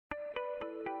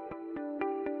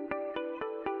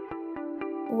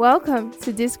Welcome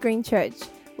to This Green Church.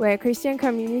 We're a Christian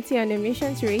community on a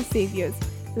mission to raise saviors,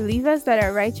 believers that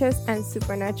are righteous and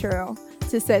supernatural,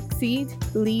 to succeed,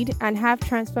 lead, and have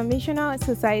transformational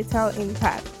societal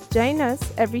impact. Join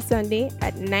us every Sunday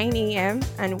at 9 a.m.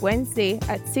 and Wednesday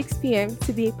at 6 p.m.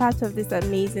 to be a part of this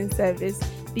amazing service.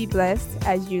 Be blessed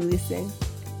as you listen.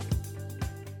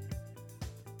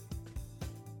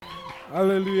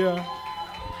 Hallelujah.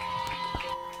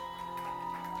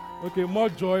 Okay, more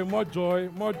joy, more joy,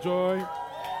 more joy.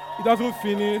 It doesn't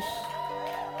finish.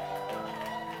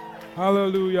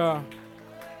 Hallelujah.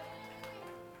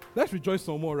 Let's rejoice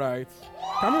some more, right?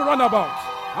 Can we run about?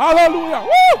 Hallelujah.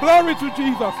 Woo! Glory to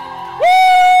Jesus.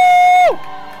 Woo!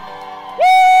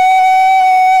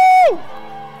 Woo!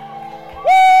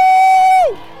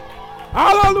 Woo!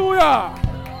 Hallelujah.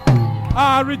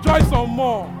 Rejoice some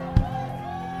more.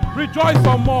 Rejoice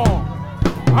some more.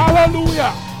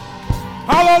 Hallelujah.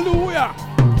 Hallelujah.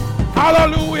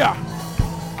 Hallelujah.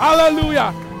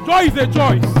 Hallelujah. Joy is a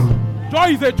choice. Joy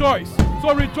is a choice.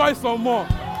 So rejoice some more.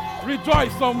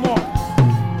 Rejoice some more.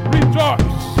 Rejoice.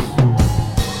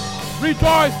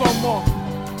 Rejoice some more.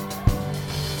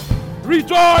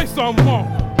 Rejoice some more.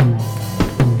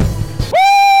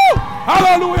 Woo!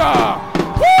 Hallelujah.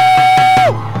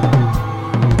 Woo!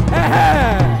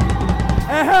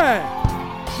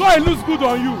 Joy looks good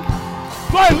on you.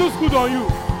 Joy looks good on you.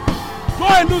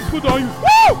 Joy looks good on you.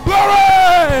 Woo!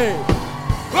 Glory!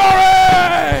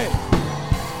 Glory!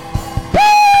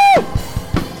 Woo!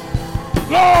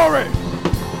 Glory!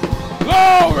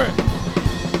 Glory!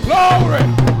 Glory!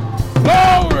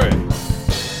 Glory!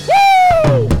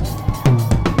 Woo!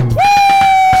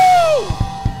 Woo!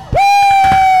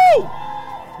 Woo!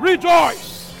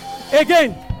 Rejoice!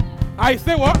 Again, I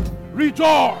say what?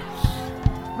 Rejoice!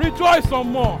 Rejoice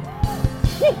some more.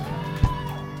 Woo!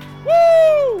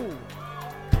 Woo!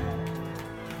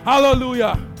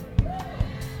 Hallelujah.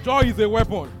 Joy is a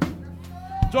weapon.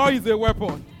 Joy is a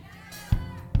weapon.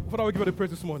 Father, we give you the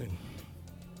praise this morning.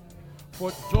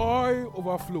 For joy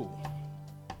overflow.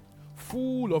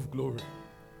 Full of glory.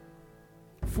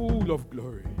 Full of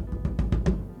glory.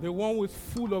 The one who is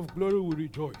full of glory will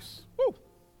rejoice. Woo!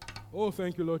 Oh,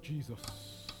 thank you, Lord Jesus.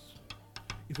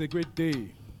 It's a great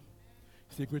day.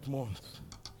 It's a great month.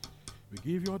 We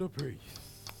give you all the praise.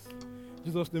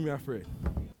 Jesus' name we are afraid.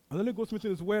 And Holy Ghost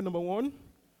meeting is where, number one,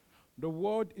 the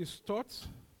word is taught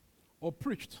or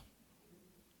preached.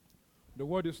 The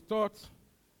word is taught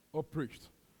or preached.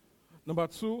 Number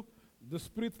two, the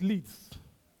Spirit leads.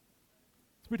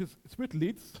 Spirit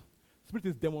leads. Spirit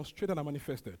is demonstrated and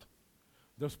manifested.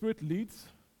 The Spirit leads.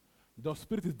 The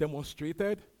Spirit is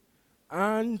demonstrated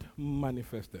and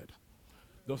manifested.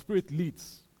 The Spirit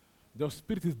leads. The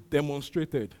Spirit is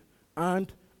demonstrated and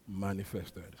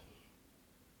manifested.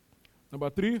 Number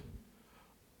three,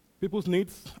 people's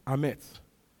needs are met.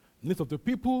 Needs of the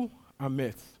people are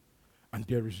met. And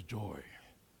there is joy.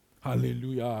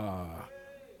 Hallelujah.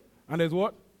 And there's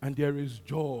what? And there is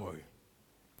joy.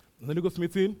 In the Holy Ghost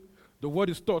meeting, the word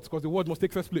is taught because the word must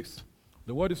take first place.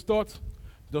 The word is taught,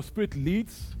 the Spirit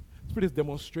leads, Spirit is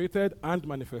demonstrated and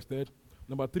manifested.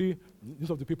 Number three, needs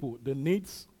of the people. The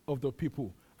needs of the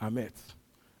people are met.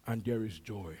 And there is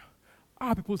joy.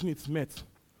 Are people's needs met?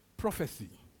 Prophecy.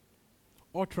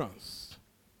 Utterance.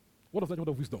 What is that word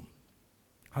of wisdom?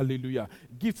 Hallelujah.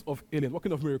 Gifts of healing.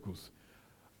 Working of miracles.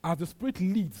 As the Spirit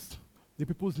leads, the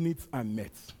people's needs are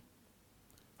met.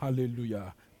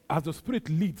 Hallelujah. As the Spirit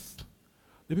leads,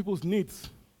 the people's needs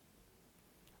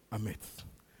are met.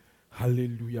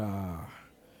 Hallelujah.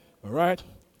 All right.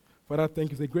 Father, thank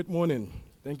you. It's a great morning.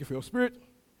 Thank you for your Spirit.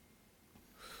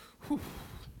 Whew.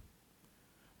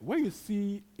 When you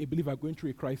see a believer going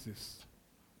through a crisis,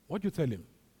 what do you tell him?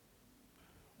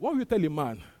 What will you tell a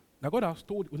man that God has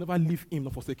told will never leave him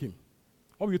nor forsake him?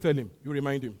 What will you tell him? You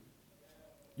remind him.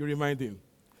 You remind him.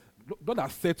 God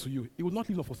has said to you, he will not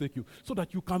leave nor forsake you, so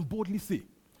that you can boldly say.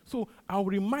 So I'll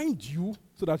remind you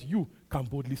so that you can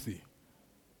boldly say.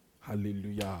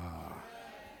 Hallelujah.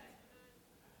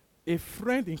 A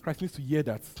friend in Christ needs to hear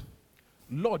that.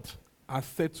 Lord has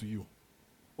said to you,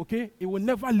 okay, he will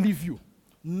never leave you,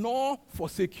 nor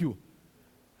forsake you.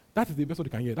 That is the best word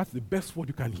you can hear. That's the best word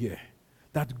you can hear.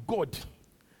 That God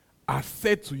has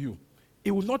said to you,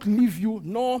 he will not leave you,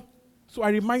 nor, so I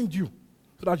remind you,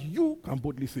 so that you can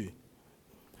boldly say.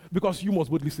 Because you must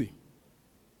boldly say.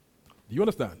 Do you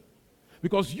understand?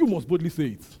 Because you must boldly say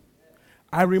it.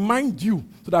 I remind you,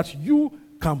 so that you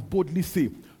can boldly say,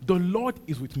 the Lord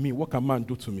is with me, what can man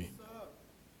do to me?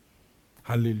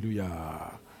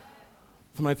 Hallelujah.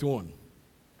 Psalm 91.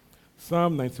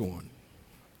 Psalm 91.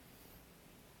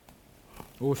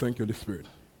 Oh, thank you, Holy Spirit.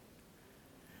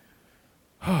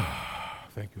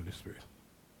 Thank you, Holy Spirit.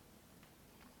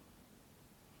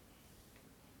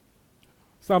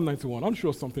 Psalm 91. I'm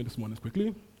sure something this morning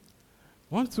quickly.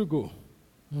 1, 2, go.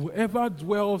 Whoever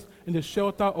dwells in the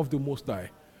shelter of the Most High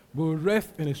will rest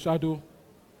in the shadow.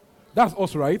 That's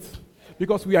us, right?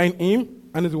 Because we are in Him,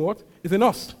 and it's what? It's in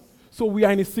us. So we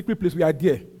are in a secret place. We are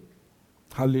there.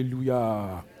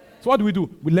 Hallelujah. So what do?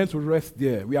 We learn to rest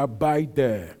there. We abide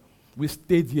there. We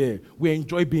stay there. We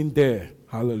enjoy being there.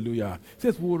 Hallelujah. It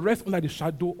says we will rest under the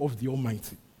shadow of the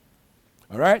Almighty.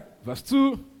 All right? Verse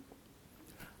 2.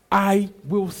 I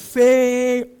will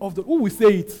say of the... Who will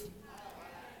say it?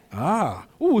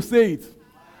 Who will say it?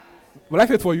 Will I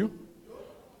say it for you?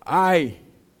 I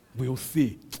will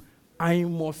say. I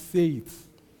must say it.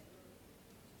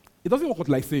 It doesn't work out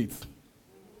like say it.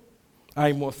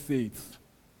 I must say it.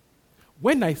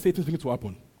 When I say it, things begin to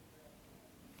happen.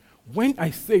 When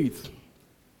I say it,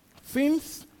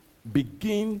 things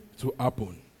begin to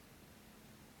happen.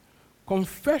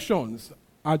 Confessions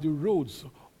are the roads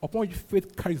upon which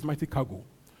faith carries mighty cargo.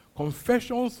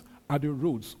 Confessions are the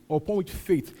roads upon which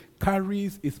faith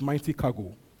carries its mighty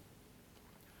cargo.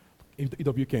 In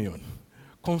E.W. Kenyon.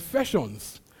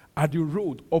 Confessions are the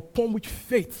road upon which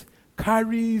faith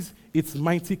carries its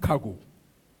mighty cargo.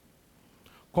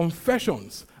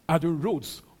 Confessions are the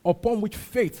roads upon which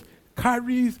faith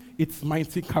carries its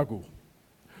mighty cargo.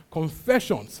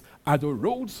 Confessions are the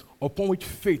roads upon which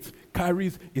faith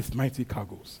carries its mighty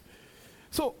cargoes.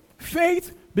 So,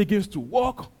 faith begins to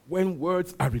walk when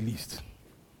words are released.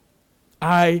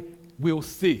 I will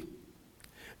say,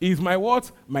 is my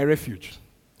what? My refuge,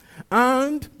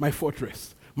 and my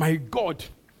fortress, my God,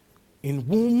 in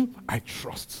whom I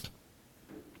trust.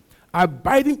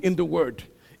 Abiding in the word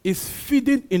is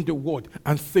feeding in the word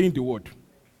and saying the word.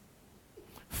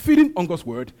 Feeding on God's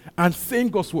word and saying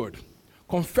God's word.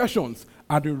 Confessions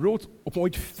are the roads upon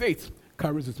which faith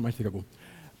carries its mighty cargo.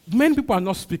 Many people are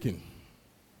not speaking.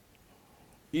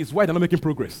 It's why they're not making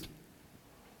progress.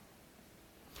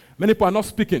 Many people are not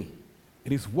speaking.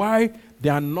 It is why they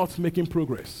are not making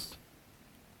progress.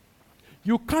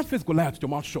 You can't face Goliath with your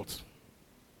mouth shut.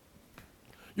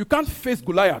 You can't face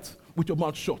Goliath with your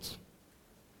mouth shut.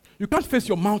 You can't face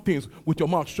your mountains with your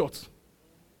mouth shut.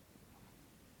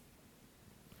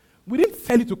 We didn't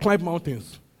tell you to climb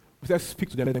mountains. We said speak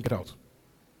to them and then get out.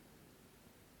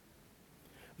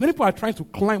 Many people are trying to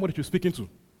climb what you're speaking to.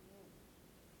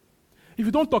 If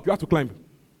you don't talk, you have to climb.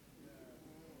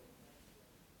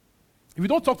 If you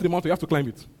don't talk to the mountain, you have to climb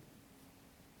it.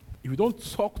 If you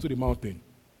don't talk to the mountain,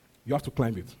 you have to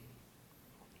climb it.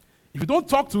 If you don't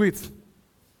talk to it,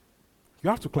 you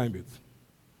have to climb it.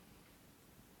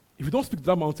 If you don't speak to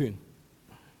that mountain,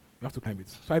 you have to climb it.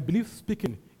 So I believe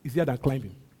speaking is easier than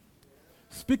climbing.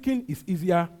 Speaking is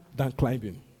easier than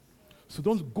climbing. So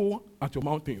don't go at your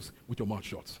mountains with your mouth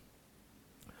shut.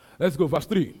 Let's go, verse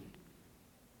 3.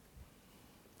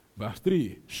 Verse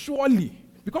 3. Surely,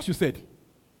 because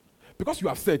you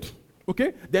have said,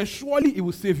 okay, then surely it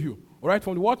will save you. All right,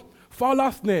 from the what?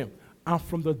 Fowler's snare and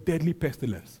from the deadly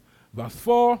pestilence. Verse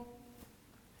 4.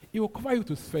 He will cover you with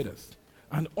his feathers,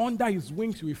 and under his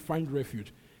wings you will find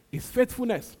refuge. His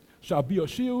faithfulness shall be your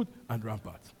shield and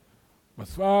rampart.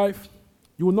 Verse 5.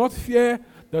 You will not fear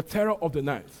the terror of the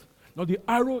night, nor the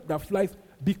arrow that flies,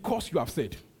 because you have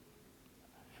said.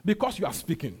 Because you are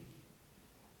speaking.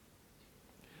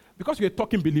 Because you're a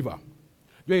talking believer.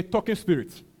 You're a talking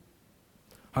spirit.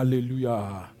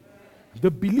 Hallelujah. The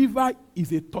believer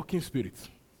is a talking spirit.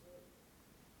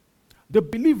 The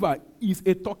believer is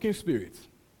a talking spirit.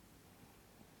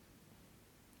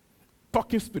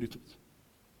 Talking spirit.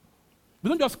 We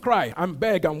don't just cry and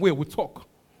beg and wail, we talk.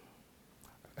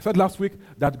 I said last week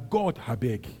that God I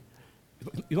beg.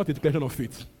 It's not a declaration of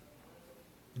faith.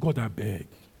 God I beg.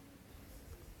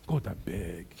 God I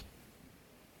beg.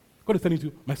 God is telling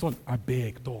you, my son, I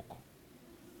beg, talk.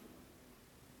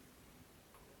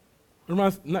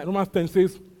 Romans 10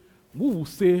 says, who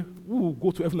will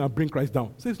go to heaven and bring Christ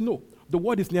down? It says, no, the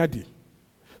word is near thee.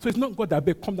 So it's not God that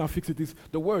beg, come down, fix it. It's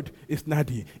the word is near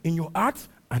thee, in your heart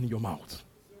and in your mouth.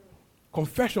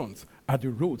 Confessions are the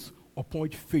roads upon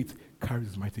which faith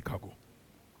carries mighty cargo.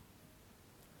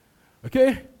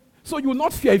 Okay? So you will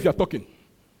not fear if you are talking.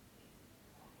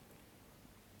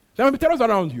 There will be terrors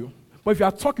around you, but if you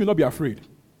are talking, you will not be afraid.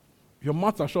 If your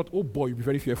mouths are shut, oh boy, you'll be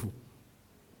very fearful.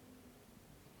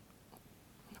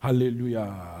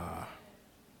 Hallelujah.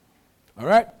 All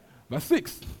right? Verse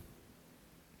 6.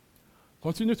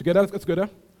 Continue together. Let's get together.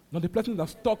 Not the pleasant that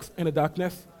stalks in the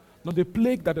darkness, not the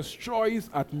plague that destroys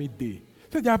at midday.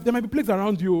 So there might be plagues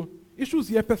around you. Issues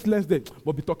here, pestilence there,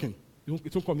 but be talking. It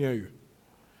won't come near you.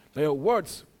 Now your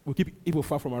words will keep evil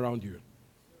far from around you.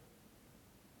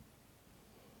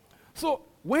 So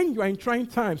when you are in trying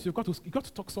times, you got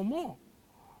to talk some more.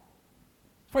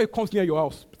 Before it comes near your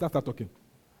house, start talking.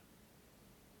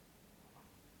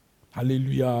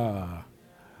 Hallelujah.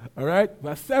 All right,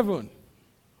 verse 7.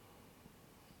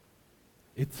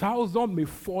 1,000 may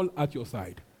fall at your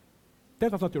side,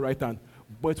 10,000 at your right hand,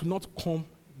 but it will not come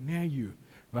near you.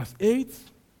 Verse 8.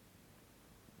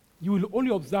 You will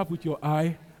only observe with your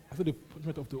eye after the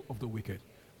punishment of the wicked.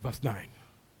 Verse 9.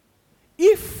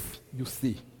 If you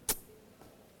see,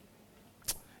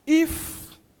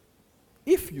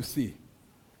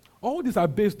 all these are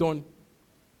based on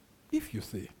if you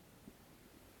see.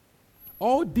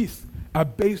 All these are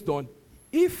based on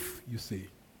if you say.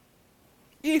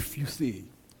 If you say.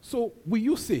 So, will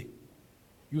you say?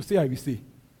 You say, I will say.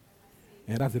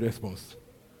 And that's the response.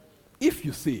 If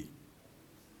you say.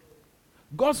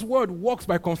 God's word works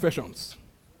by confessions.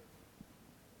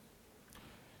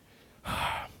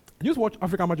 You just watch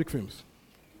African magic films.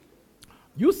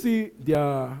 You see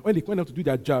when they have to do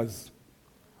their jazz,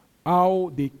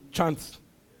 how they chant.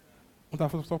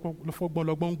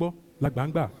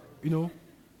 You know.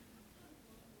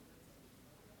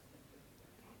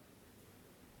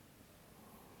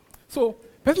 So,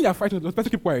 person you are fighting, the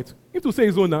person keep quiet. If to say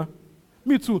his own,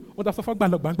 me too.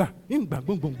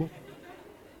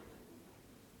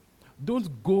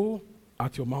 Don't go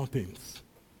at your mountains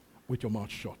with your mouth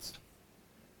shut.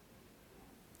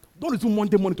 Don't do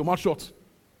Monday morning to mouth shut.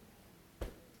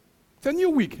 It's a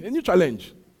new week, a new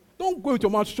challenge. Don't go with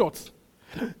your mouth shut.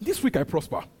 This week I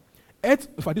prosper. Earth,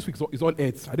 in fact, this week is all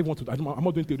Earth. I'm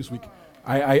not doing it this week.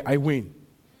 I win.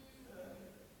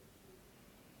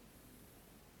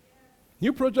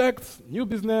 New projects, new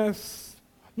business,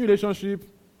 new relationship.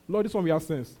 Lord, this one we have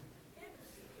sense.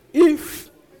 If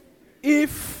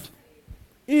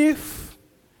you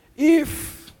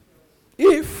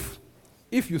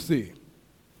say.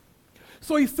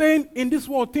 So he's saying in this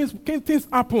world, things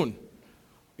happen.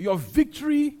 Your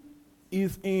victory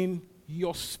is in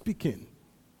your speaking.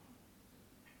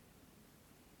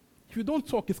 If you don't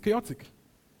talk, it's chaotic.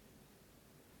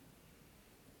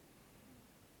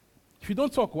 If you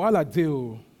don't talk, while I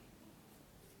do,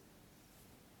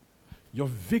 your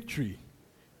victory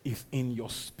is in your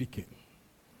speaking.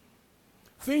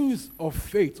 Things of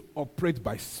faith operate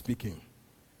by speaking.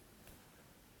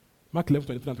 Mark 11,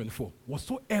 23 and 24.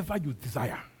 Whatsoever you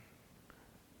desire.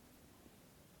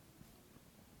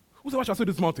 Whosoever shall say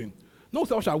this mountain, no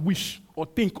whosoever shall wish or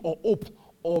think or hope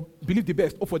or believe the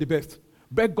best, hope for the best.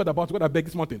 Beg God about God, I beg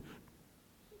this mountain.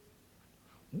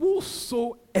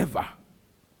 Whosoever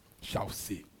shall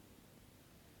say.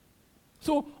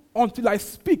 So until I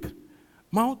speak,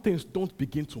 mountains don't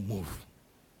begin to move.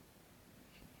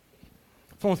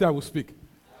 Someone say, I will speak.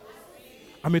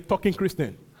 I'm a talking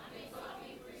Christian.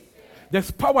 There's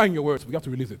power in your words. We have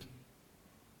to release it.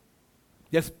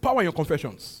 There's power in your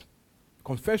confessions.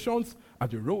 Confessions are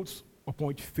the roads upon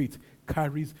which faith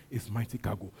carries its mighty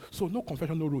cargo. So no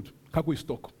confession, no road. Cargo is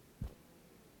stuck.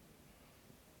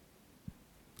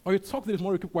 Or you talk to this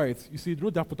more, you keep quiet. You see, the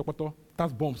road that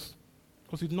that's bombs.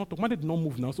 Because you did not talk. Man did not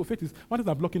move now. So faith is, man is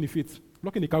blocking the faith,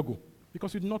 blocking the cargo.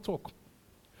 Because you did not talk.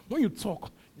 When you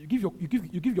talk, you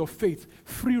give your faith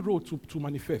free road to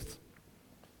manifest.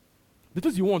 The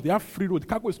things you want, they have free road. The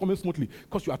cargo is coming smoothly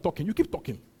because you are talking. You keep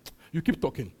talking. You keep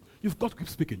talking. You've got to keep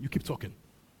speaking. You keep talking.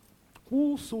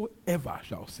 Whosoever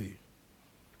shall say,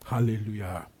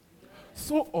 hallelujah.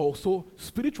 So also,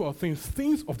 spiritual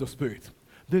things of the Spirit,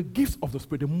 the gifts of the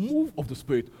Spirit, the move of the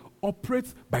Spirit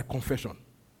operates by confession.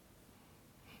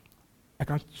 I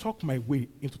can talk my way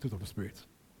into things of the Spirit.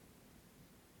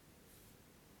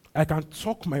 I can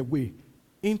talk my way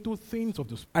into things of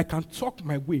the Spirit. I can talk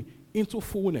my way into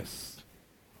fullness.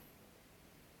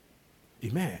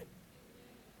 Amen.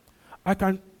 I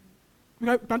can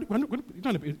an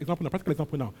example, a practical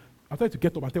example now. I'll tell you to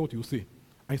get up and tell what you say,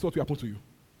 and see what will happen to you.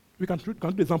 We can do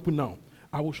the example now.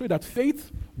 I will show you that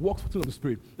faith works for things of the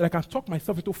Spirit, that I can talk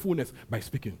myself into fullness by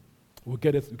speaking. We'll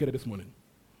get it this morning.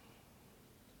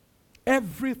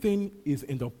 Everything is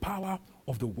in the power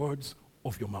of the words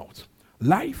of your mouth.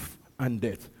 Life and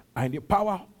death are in the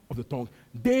power of the tongue.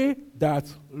 They that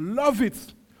love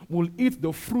it will eat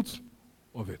the fruit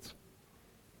of it.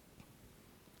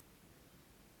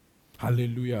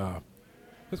 Hallelujah.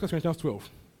 1 Corinthians 12.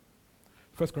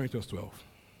 1 Corinthians 12.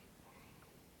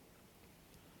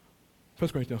 1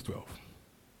 Corinthians 12.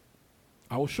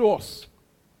 I will show us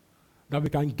that we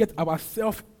can get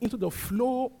ourselves into the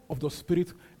flow of the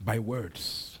Spirit by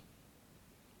words.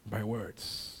 By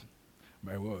words.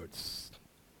 By words.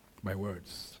 By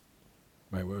words.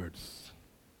 By words.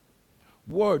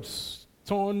 Words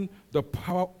turn the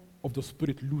power of the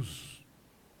Spirit loose.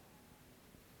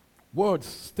 Words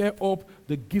stir up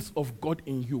the gifts of God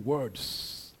in you.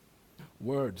 Words.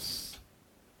 Words.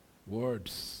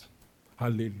 Words.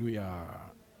 Hallelujah.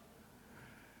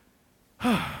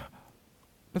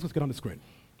 Let's just get on the screen.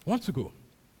 I want to go.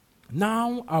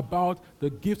 Now about the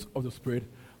gifts of the Spirit,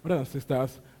 brothers and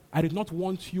sisters, I did not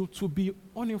want you to be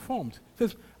uninformed. It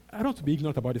says, I don't want to be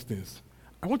ignorant about these things.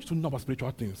 I want you to know about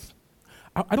spiritual things.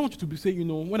 I don't want you to be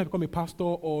saying, when I become a pastor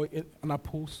or an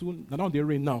apostle, now they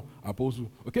reign now, apostle,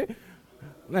 okay?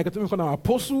 When I get to become an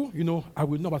apostle, I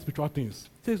will know about spiritual things.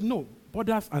 It says, no,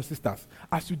 brothers and sisters,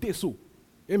 as you did so,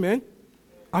 amen?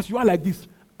 As you are like this,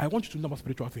 I want you to know about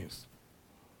spiritual things,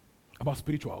 about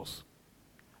spirituals.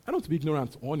 I don't want to be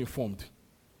ignorant or uninformed.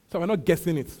 So we're not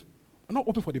guessing it. I'm not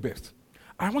open for the best.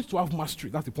 I want you to have mastery.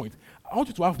 That's the point. I want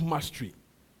you to have mastery.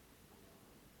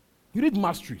 You need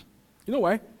mastery. You know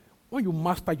why? When you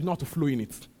master, you know how to flow in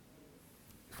it.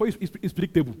 For it's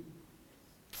predictable.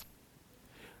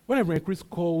 Whenever Chris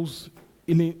calls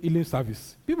healing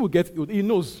service, people get healed. He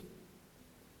knows.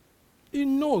 He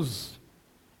knows.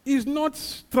 He's not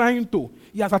trying to.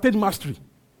 He has attained mastery.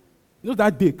 You know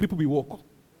that day, cripple will walk.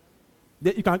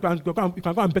 You can go and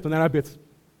bet on Naira bet.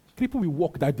 Cripple will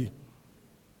walk that day.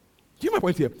 Do you know my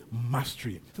point here?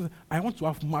 Mastery. I want to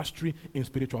have mastery in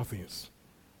spiritual things.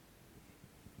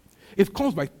 It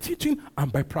comes by teaching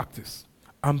and by practice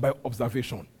and by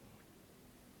observation.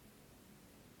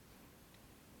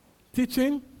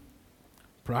 Teaching,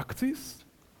 practice,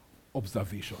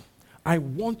 observation. I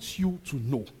want you to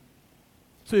know.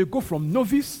 So you go from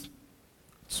novice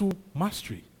to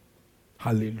mastery.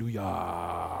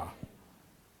 Hallelujah.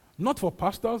 Not for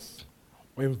pastors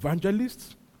or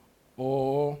evangelists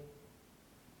or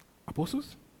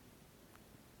apostles,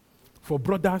 for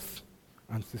brothers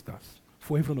and sisters,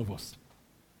 for every one of us.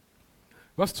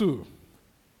 Verse 2.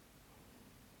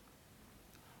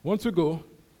 Once you go,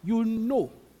 you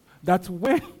know that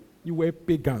when you were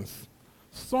pagans,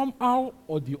 somehow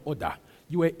or the other,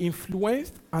 you were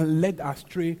influenced and led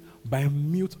astray by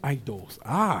mute idols.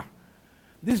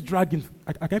 This dragging,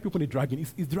 I can't people call it dragging.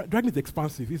 Dragging is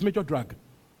expansive. It's major drag.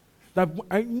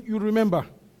 You remember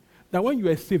that when you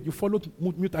were saved, you followed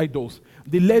mute idols.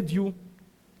 They led you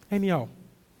anyhow.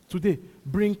 Today,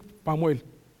 bring palm oil.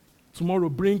 Tomorrow,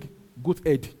 bring goat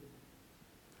head.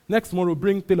 Next tomorrow,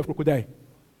 bring tail of crocodile.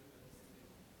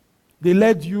 They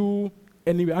led you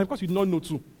anywhere. And of course, you did not know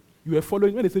too. You were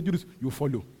following. When they say do this, you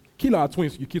follow. Kill our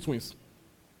twins, you kill twins.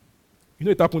 You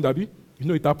know it happens, Abby? You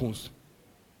know it happens.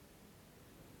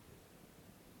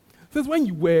 It says when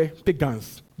you were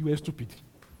pagans, you were stupid.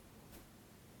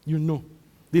 You know.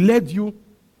 They led you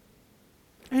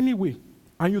anyway,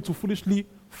 and you too foolishly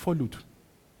followed.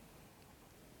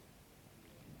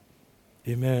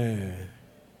 Amen.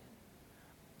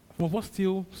 Some of us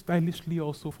still stylishly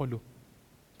also follow.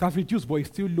 That's reduced, but it's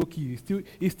still low-key.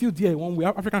 It's still there in one way.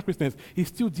 African Christians, it's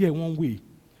still there in one way.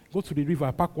 Go to the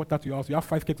river, pack water to your house. You have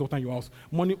 5 kegs of water in your house.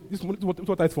 This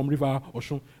water is from River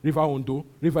Oshun, River Ondo,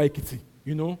 River Ekiti.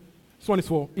 This one is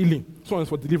for healing. This one is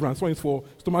for deliverance. This one is for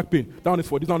stomach pain. That one is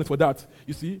for this, that one is for that.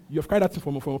 You see? You have carried that thing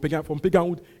from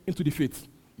paganhood into the faith.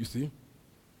 You see?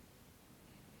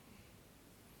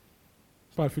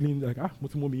 Start feeling like,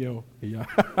 yeah.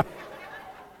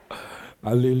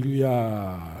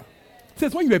 Hallelujah. It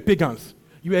says when you were pagans,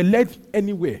 you were led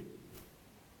anywhere.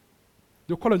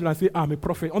 They'll call on you and say, I'm a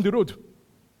prophet. On the road,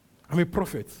 I'm a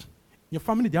prophet. In your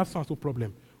family, they have some sort of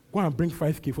problem. Go and bring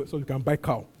 5K so you can buy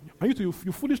cow. And you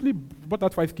foolishly bought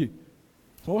that 5K.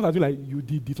 Some of us are doing like, you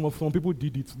did it. Some people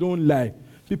did it. Don't lie.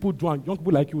 People do it. Young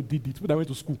people like you did it. People that went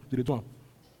to school, they do it. It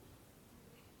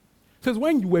says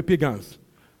when you were pagans,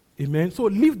 amen. So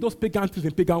leave those pagan things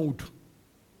in paganhood.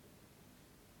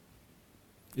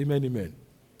 Amen, amen.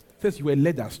 It says you were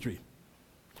led astray.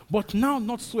 But now,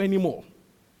 not so anymore.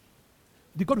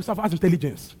 The God we serve has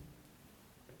intelligence.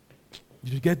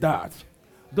 Did you get that?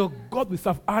 The God we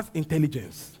serve has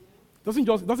intelligence.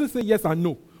 Doesn't say yes and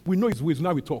no. We know his ways. We know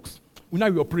how he talks. We know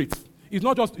how he operates. It's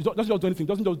not just do anything. It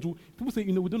doesn't just do. People say,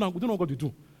 we don't know what God will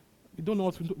do. We don't know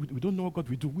what God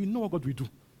will do. We know what God will do.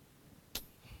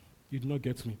 You do not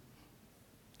get me.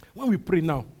 When we pray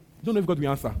now, you don't know if God will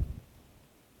answer.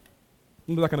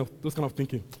 You know those kind of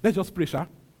thinking. Let's just pray, Sha.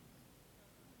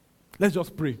 Let's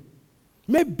just pray.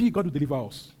 Maybe God will deliver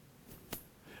us.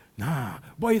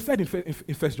 But he said in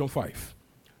 1 John 5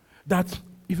 that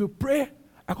if you pray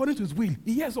according to his will,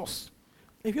 he hears us.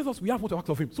 If he hears us, we have what to ask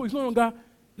of him. So it's no longer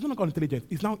intelligent.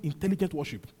 It's now intelligent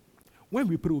worship. When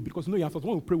we pray, because we know he answers.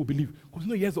 When we pray, we believe, because we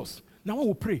know he hears us. Now when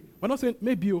we pray, we're not saying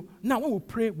maybe. Now when we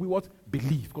pray, we what?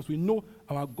 Believe, because we know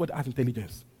our God has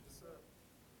intelligence. Yes,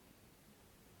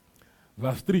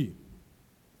 verse 3.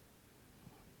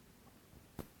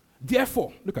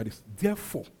 Therefore, look at this.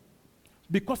 Therefore,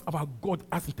 because our God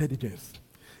has intelligence,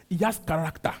 he has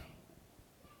character.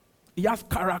 He has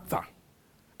character.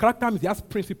 Character means he has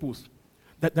principles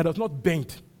that does not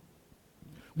bend.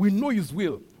 We know his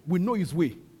will. We know his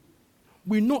way.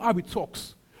 We know how he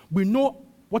talks. We know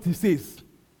what he says.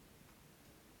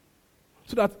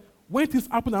 So that when things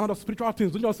happen around us, spiritual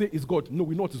things, don't just say it's God. No,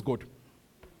 we know it is God.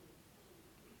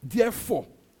 Therefore,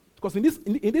 because in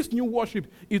this new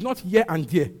worship, it's not here and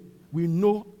there. We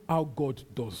know how God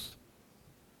does.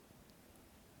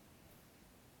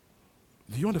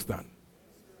 Do you understand?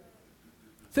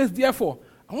 It says, therefore,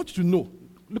 I want you to know,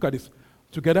 look at this,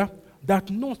 together, that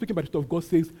no one speaking by the Spirit of God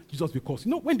says Jesus because.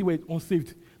 You know, when they were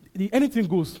unsaved, anything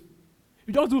goes.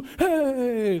 You just do,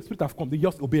 hey, Spirit have come. They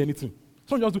just obey anything.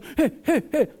 Some just do, hey,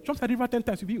 jump to the river 10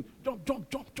 times. You jump.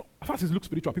 As far as it looks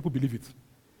spiritual, people believe it.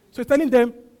 So he's telling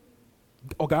them,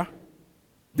 Oga,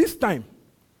 this time,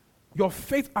 your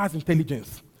faith has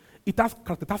intelligence. It has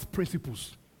character, it has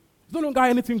principles. It's no longer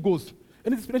anything goes.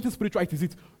 Anything spiritual, it is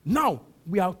it. Now,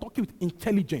 we are talking with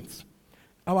intelligence.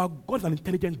 Our God is an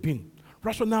intelligent being,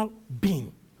 rational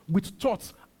being, with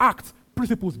thoughts, acts,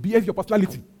 principles, behavior,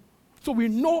 personality. So we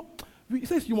know, it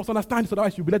says you must understand this,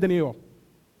 otherwise you'll be led anywhere.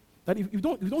 That if you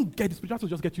don't get this, spiritual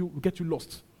will just get you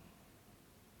lost.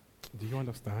 Do you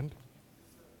understand?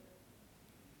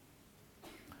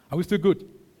 Are we still good?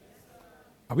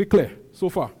 Are we clear so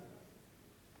far?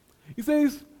 It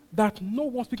says that no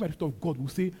one speaking by the Spirit of God will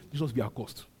say, Jesus be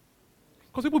accursed.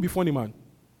 Because people be funny, man.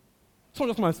 Someone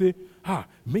just come and say,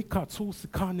 make our soul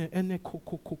sikane ene ko.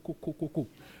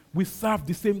 We serve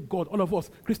the same God, all of us,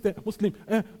 Christian, Muslim,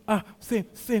 same.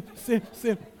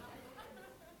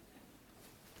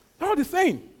 That's what he's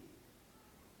saying.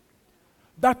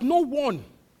 That no one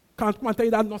can come and tell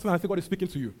you that nonsense and say God is speaking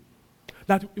to you.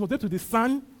 That you must be able to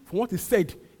discern from what is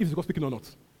said if it's God speaking or not.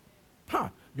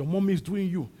 Your mommy is doing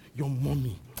you. Your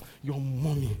mommy.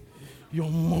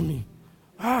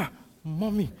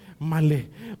 Mommy. Male.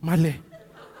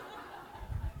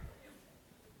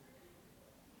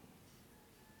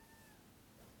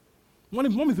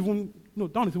 Mom is even,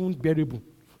 down is even bearable.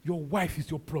 Your wife is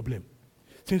your problem.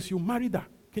 Since you married her,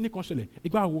 can you constantly?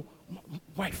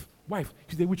 Wife,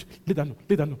 she's a witch. Let her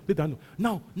know.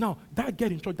 Now, that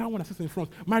girl in church, that one that sits in front,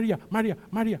 Maria.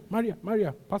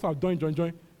 Pastor,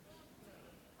 join.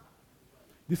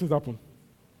 This things happen.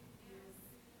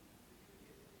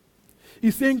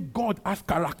 He's saying God has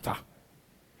character.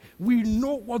 We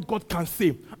know what God can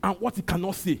say and what he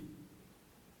cannot say.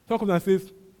 Someone comes and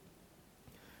says,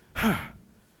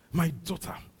 my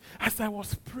daughter, as I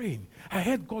was praying, I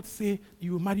heard God say,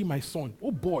 you will marry my son.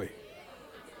 Oh boy.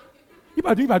 If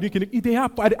I doing it they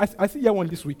happen. I see here one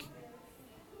this week.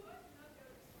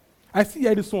 I see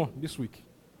here this one this week.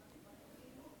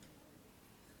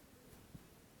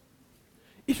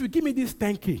 If you give me this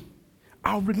 10K,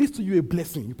 I'll release to you a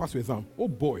blessing. You pass your exam. Oh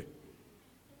boy.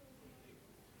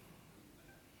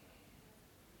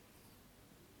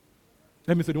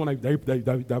 Let me say the one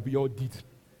that we all did.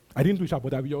 I didn't do it,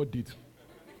 but that we all did.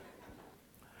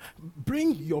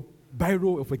 Bring your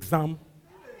biro of exam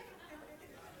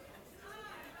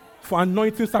for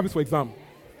anointing service for exam.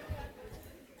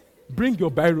 Bring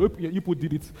your biro. You put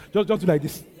did it. Just do like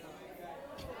this.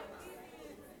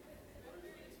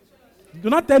 Do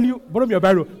not tell you, borrow me your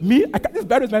biro. This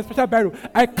biro is my special biro.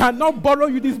 I cannot borrow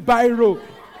you this biro.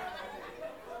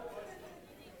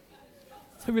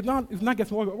 So if not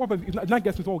gets what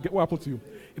will happen to you?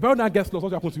 If biro not gets lost,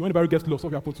 what will happen to you? When the biro gets lost,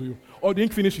 what will happen to you? Or the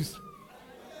ink finishes.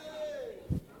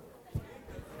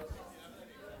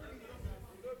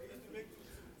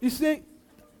 You see,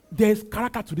 there's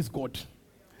character to this God.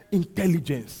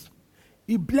 Intelligence.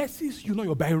 He blesses you, not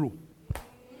your biro.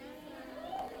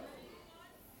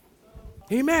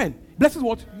 Amen. Blesses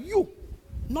what? You,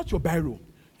 not your biro.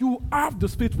 You have the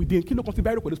spirit within. Kilo consider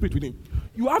biro for the spirit within.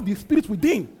 You have the spirit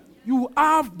within. You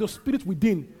have the spirit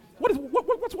within. What's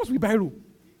with biro?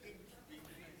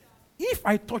 If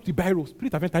I touch the biro,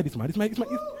 spirit have entered this man. It's my.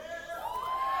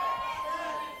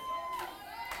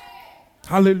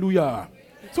 Hallelujah.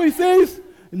 So he says,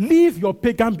 leave your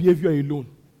pagan behavior alone.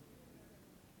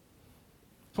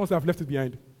 Someone say, I've left it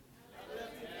behind.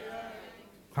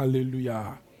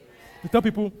 Hallelujah. You tell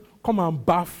people, come and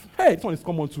bath. Hey, this one is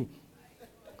common too.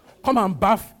 Come and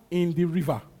bath in the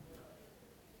river.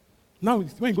 Now,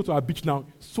 when you go to our beach now,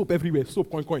 soap everywhere, soap,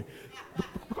 coin.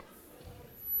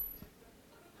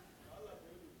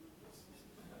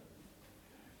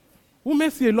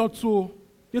 Women see a lot, so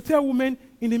they tell women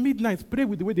in the midnight, pray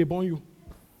with the way they born you.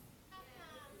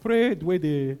 Pray the way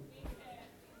they...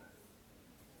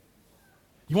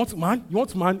 You want man?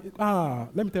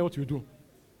 Let me tell you what you do.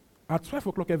 At 12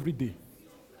 o'clock every day,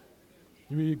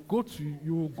 you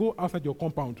will go outside your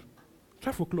compound.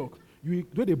 12 o'clock,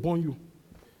 where they burn you.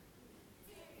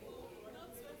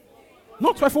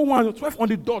 Not 12:01, 12 on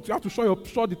the dot. You have to show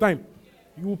the time.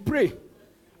 You will pray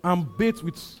and bathe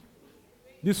with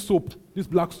this soap, this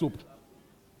black soap.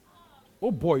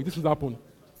 Oh boy, this has happened.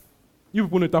 You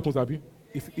people know it happens, Abi.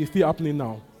 It's still happening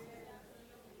now.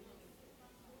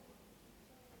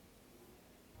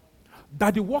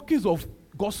 That the workings of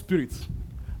God's Spirit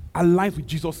aligns with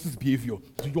Jesus' behavior.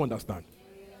 Do you understand?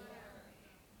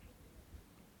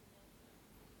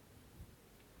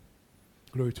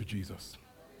 Glory to Jesus.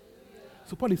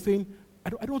 So Paul is saying, I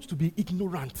don't want you to be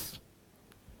ignorant.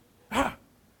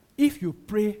 If you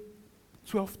pray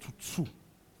 12 to 2,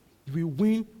 you will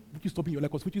win, which is stopping your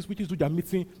life, which is do their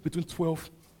meeting between 12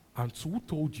 and 2. Who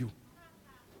told you?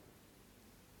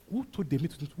 Who told you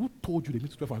they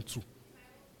meet 12 and 2?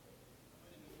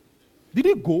 Did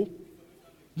he go?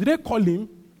 Did they call him?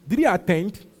 Did he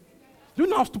attend? Do you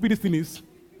know how stupid this thing is?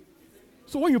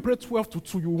 So when you pray 12 to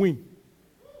 2, you win.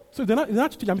 So if they're not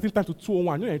changing their meeting time to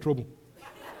 2:01, you're in trouble.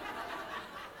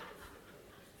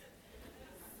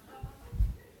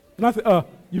 Now say,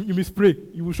 you mispray.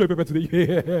 You will show a paper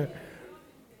today.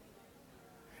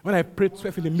 When I pray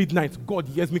 12 in the midnight, God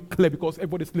hears me clear because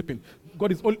everybody's sleeping.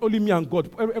 God is only me and God.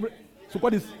 So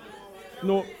God is,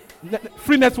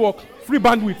 free network, free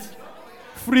bandwidth.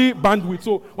 Free bandwidth.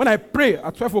 So when I pray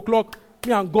at 12 o'clock,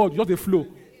 me and God, just a flow.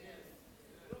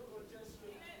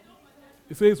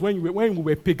 It says when we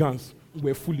were pagans, we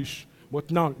were foolish. But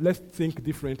now, let's think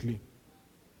differently.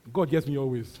 God hears me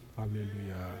always.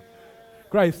 Hallelujah.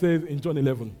 Christ says in John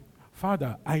 11,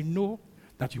 Father, I know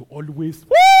that you always...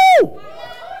 Woo!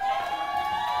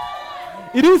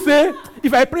 He didn't say,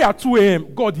 if I pray at 2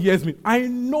 a.m., God hears me. I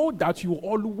know that you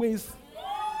always...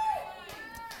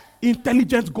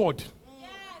 Intelligent God. Yes.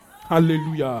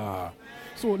 Hallelujah.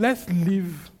 So let's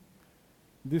leave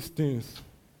these things.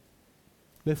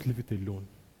 Let's leave it alone.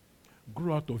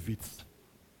 Grow out of it.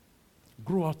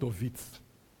 Grow out of it.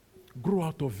 Grow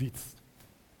out of it.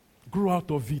 Grow out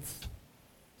of it.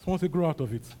 Someone say, grow out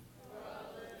of it.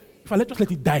 If I just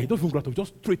let it die, don't even grow out of it.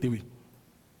 Just throw it away.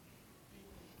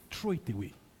 Throw it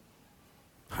away.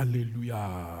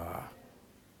 Hallelujah.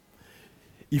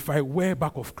 If I wear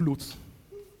back of clothes,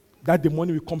 that the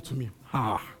money will come to me.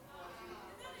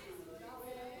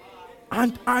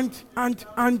 And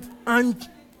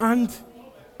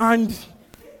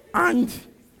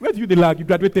where do you the lag? You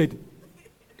graduated.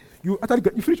 You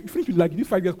finished with the lag. You did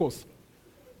 5 years course.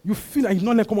 You finish and you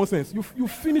not learn common sense. You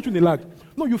finished with the lag.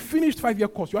 No, you finished 5-year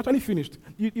course. You actually finished.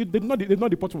 They did not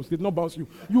deport you. They did not bounce you.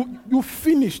 You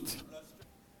finished.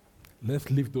 Let's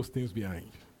leave those things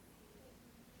behind.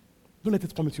 Don't let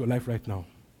it come into your life right now.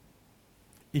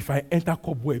 If I enter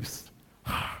cobwebs,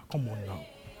 come on now.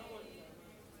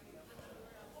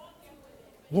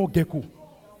 What gecko?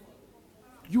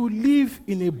 You live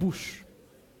in a bush.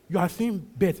 You are seeing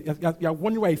birds. You are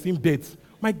wondering why you're seeing birds.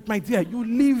 My dear, you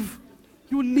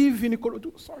live in a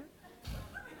corridor. Sorry.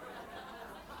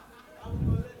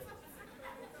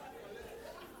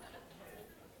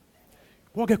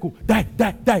 What gecko?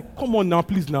 Die. Come on now,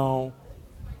 please now.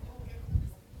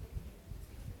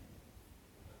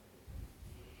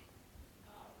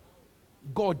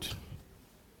 God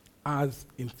has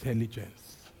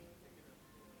intelligence.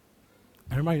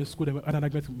 I remember in school, I had an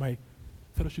argument with my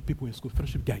fellowship people in school,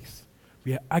 fellowship guys.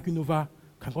 We are arguing over,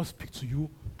 can God speak to you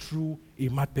through a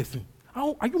mad person?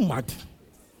 Are you mad?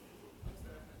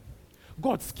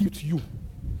 God skipped you.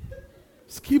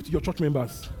 Skipped your church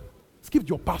members. Skipped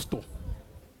your pastor.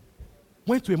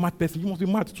 Went to a mad person. You must be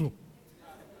mad too.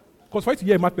 Because for you to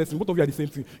hear a mad person, both of you are the same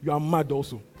thing. You are mad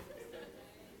also.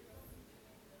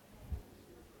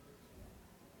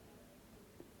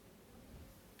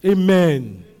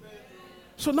 Amen.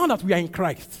 So now that we are in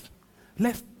Christ,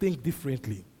 let's think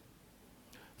differently.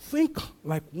 Think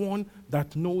like one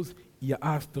that knows he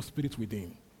has the Spirit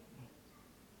within.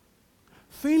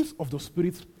 Things of the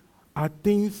Spirit are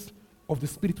things of the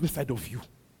Spirit inside of you.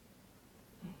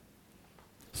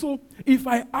 So if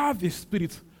I have the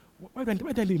Spirit, why do I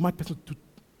need a mad person to...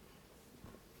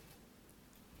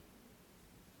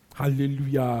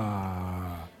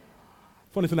 Hallelujah.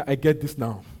 Funny thing, I get this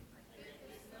now.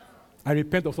 I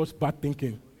repent of such bad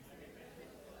thinking.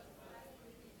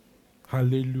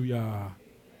 Hallelujah.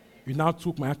 You now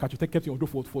took my handkerchief, you kept it on the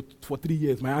door for 3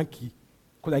 years, my hanky.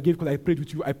 Because I prayed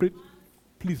with you. I prayed.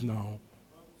 Please now.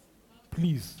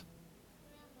 Please.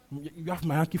 You have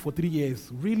my hanky for 3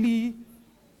 years. Really?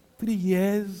 3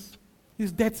 years?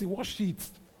 It's dirty. Wash it.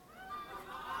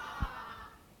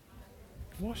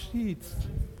 Wash it.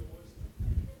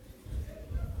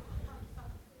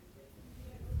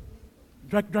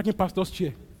 Dragging pastor's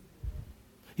chair.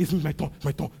 It's my turn.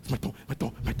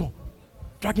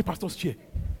 Dragging pastor's chair.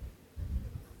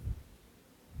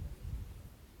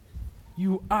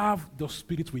 You have the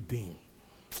Spirit within.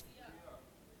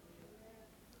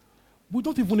 We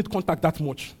don't even need contact that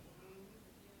much.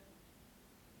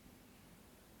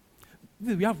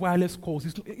 We have wireless calls.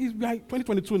 We are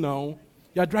 2022 now.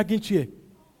 You are dragging chair.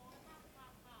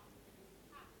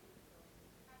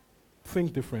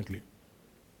 Think differently.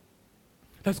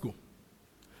 Let's go.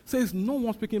 Says no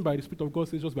one speaking by the Spirit of God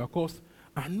says just by course,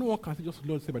 and no one can say just the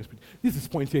Lord say by the Spirit. This is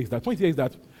point here is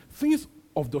that things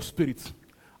of the Spirit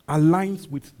aligns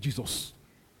with Jesus.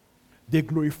 They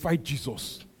glorify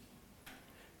Jesus.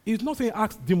 It's not saying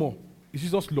ask demon, is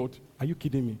Jesus Lord? Are you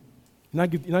kidding me?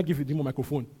 You not give the demon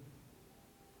microphone.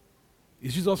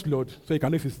 Is Jesus Lord? So you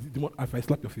can know if it's demon if I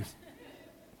slap your face.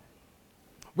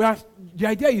 Whereas the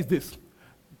idea is this: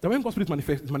 that when God's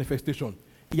Spirit is manifestation,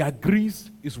 He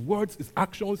agrees, His words, His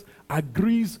actions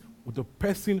agrees with the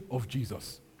person of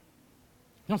Jesus.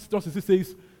 Just as it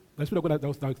says, the Spirit of God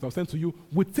that was sent to you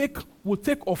will take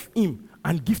of Him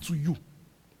and give to you. Do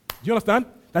you understand?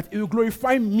 That He will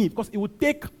glorify me because He will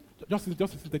take, just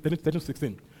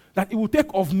 13:16, that He will take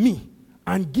of me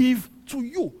and give to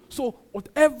you. So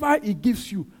whatever He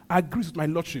gives you agrees with my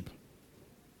Lordship.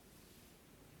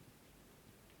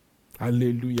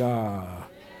 Hallelujah.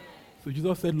 So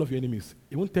Jesus said, love your enemies.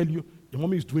 He won't tell you, your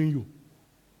mommy is doing you.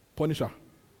 Punish her.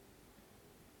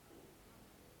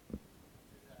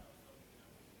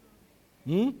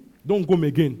 Don't go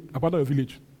again. Abandon your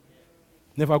village.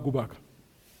 Never go back.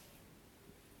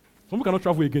 Some people cannot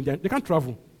travel again. They can't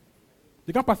travel.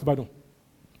 They can't pass Ibadan.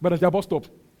 But their bus stop.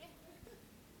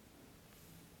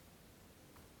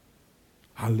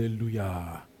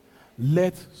 Hallelujah.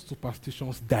 Let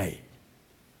superstitions die.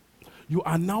 You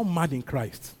are now mad in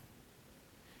Christ.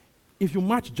 If you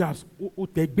match jazz,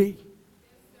 Otegbe.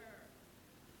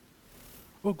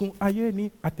 Ogun aye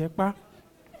ni atepa.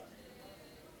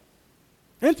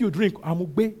 And you drink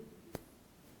amugbe.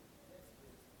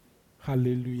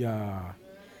 Hallelujah.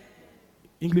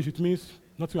 English, it means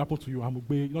nothing happened to you.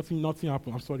 Amugbe. Nothing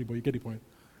happened. I'm sorry, but you get the point.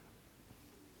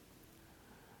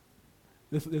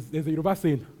 There's a Yoruba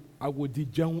saying, Awodi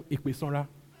jeun ekpe sanra.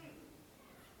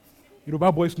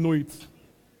 Yoruba boys know it.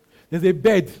 There's a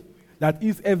bed that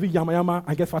eats every yama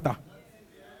and gets fatter.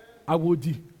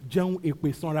 Awodi jeun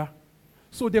ekpe sanra.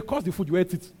 So they cost the food, you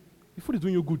eat it. The food is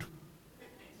doing you good.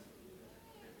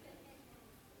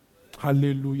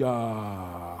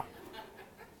 Hallelujah.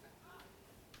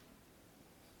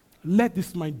 Let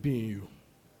this mind be in you.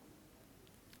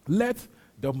 Let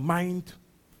the mind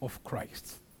of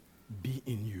Christ be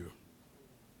in you.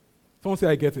 Someone say,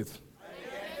 I get it. I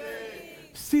get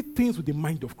it. See things with the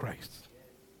mind of Christ.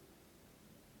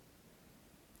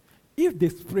 If they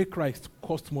spray Christ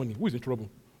cost money, who is in trouble?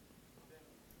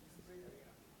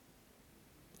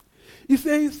 He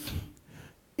says,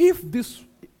 if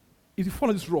you fall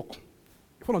on this rock,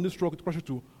 it crushes you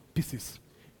to pieces.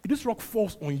 If this rock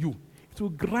falls on you, it will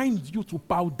grind you to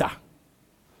powder.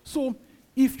 So,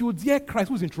 if you dare Christ,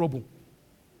 who's in trouble?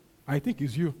 I think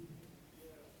it's you.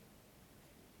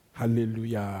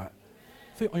 Hallelujah.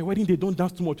 Say, on your wedding day, don't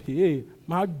dance too much. Hey,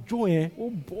 my joy, oh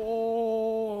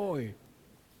boy.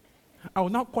 I will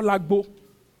now call Agbo.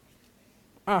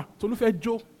 Tolufe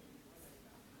Joe.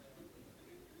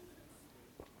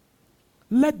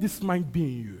 Let this mind be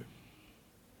in you.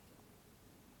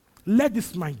 Let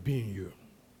this mind be in you.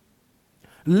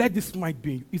 Let this mind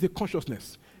be in you. It's a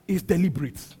consciousness. It's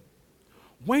deliberate.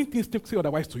 When things say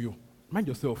otherwise to you, mind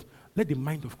yourself, let the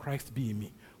mind of Christ be in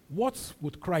me. What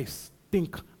would Christ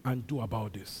think and do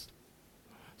about this?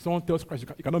 Someone tells Christ,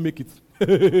 you cannot make it.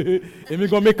 Emi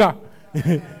go make her.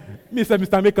 Me say,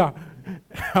 Mr. Maker.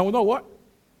 I will know what?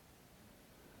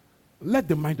 Let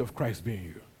the mind of Christ be in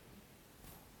you.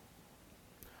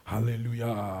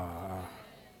 Hallelujah.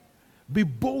 Be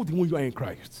bold when you are in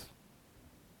Christ.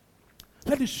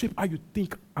 Let it shape how you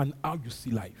think and how you see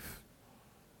life.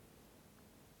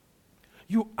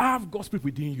 You have God's Spirit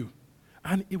within you,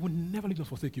 and it will never leave us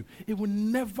forsake you. It will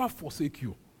never forsake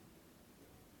you.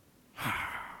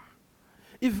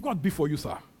 If God be for you,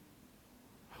 sir,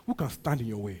 who can stand in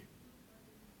your way?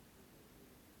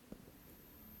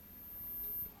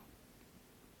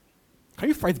 Can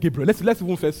you fight Gabriel? Let's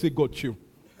even first say, God, chill.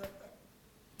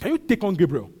 Can you take on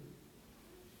Gabriel?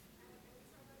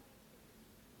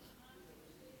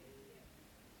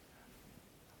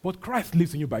 But Christ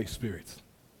lives in you by His Spirit.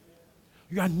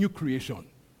 You are a new creation.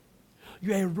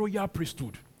 You are a royal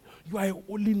priesthood. You are a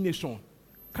holy nation.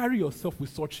 Carry yourself with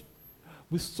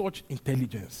such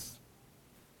intelligence.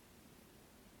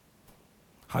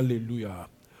 Hallelujah.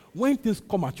 When things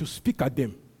come at you, speak at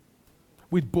them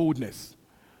with boldness.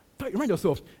 Remind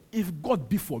yourself, if God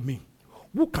be for me,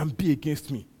 who can be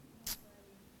against me?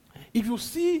 If you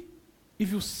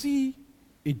see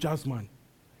a jazzman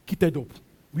kitted up,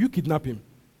 will you kidnap him?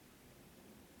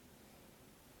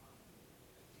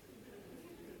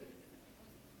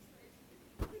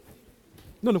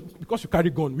 No, because you carry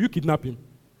gun, will you kidnap him?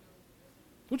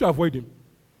 Don't you avoid him?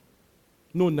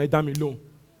 No, neither me alone.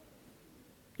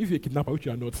 If you're a kidnapper, which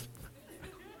you are not.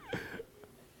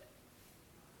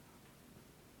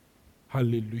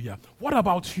 Hallelujah. What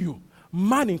about you?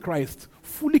 Man in Christ,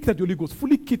 fully kitted with the Holy Ghost,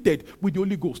 fully kitted with the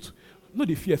Holy Ghost. No,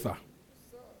 the fear, sir.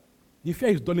 The fear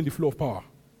is dulling the flow of power.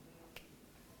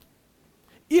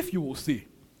 If you will say,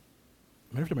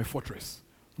 my refuge, my fortress,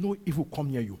 no evil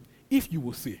come near you. If you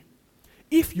will say,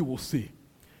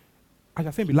 I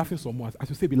shall say be laughing some more, I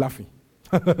should say be laughing.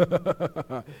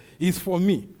 It's for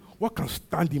me. What can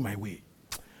stand in my way?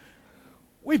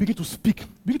 When you begin to speak,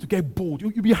 begin to get bold,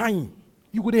 you be high.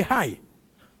 You go there high.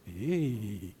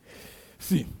 Hey.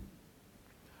 See,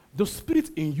 the spirit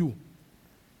in you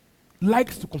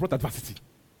likes to confront adversity.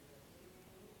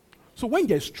 So when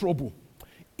there's trouble,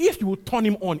 if you will turn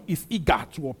him on, he's eager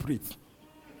to operate.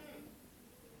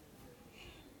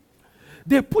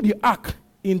 They put the ark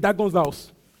in Dagon's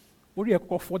house. What do you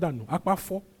call for that? Akbar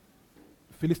 4?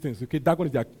 Philistines. Okay, Dagon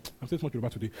is their, I'm saying much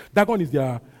about today. Dagon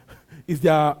is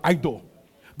their idol.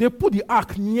 They put the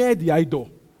ark near the idol.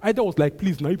 Idol was like,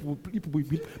 please, now you people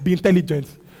be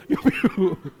intelligent.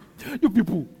 You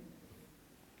people.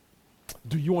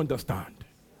 Do you understand?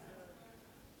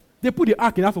 They put the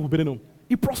ark in the house of Obed-Edom.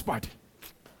 It prospered.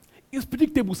 It's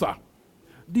predictable, sir.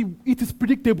 It is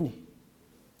predictable.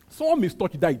 Someone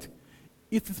misthought he died.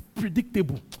 It is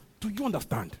predictable. Do you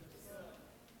understand?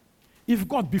 If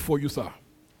God be for you, sir,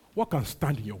 what can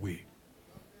stand in your way?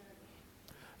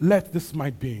 Let this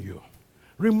mind be in you.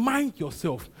 Remind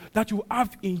yourself that you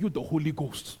have in you the Holy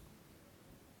Ghost.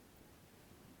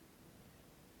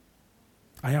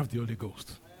 I have the Holy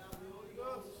Ghost.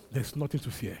 There's nothing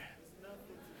to fear.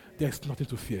 There's nothing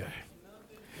to fear.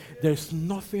 There's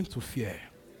nothing to fear.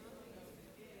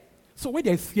 So when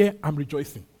there's fear, I'm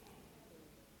rejoicing.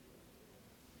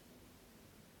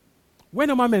 When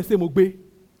a man say Mugbe,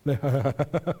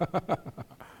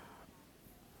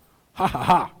 ha ha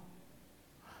ha.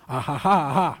 Ha ha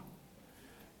ha ha.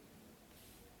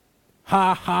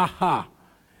 Ha ha ha.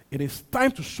 It is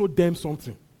time to show them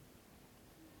something.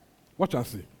 Watch and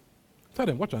see. Tell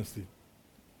them, watch and see.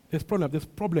 There's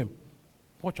problem.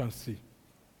 Watch and see.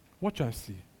 Watch and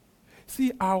see.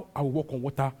 See how I will walk on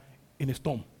water in a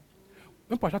storm.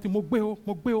 When people are shouting,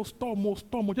 Mogbeo,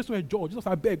 storm, just enjoy, Jesus,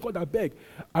 I beg, God, I beg.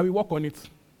 I will walk on it.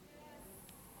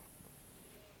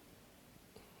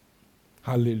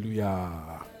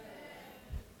 Hallelujah.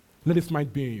 Let this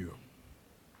mind be in you.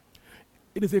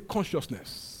 It is a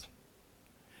consciousness.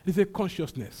 It is a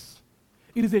consciousness.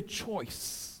 It is a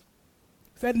choice.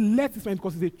 He said, let this mind,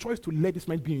 because it's a choice to let this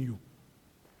mind be in you.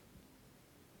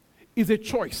 It's a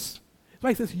choice. That's why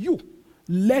he says, you,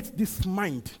 let this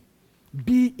mind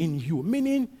be in you.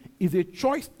 Meaning, it's a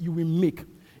choice you will make.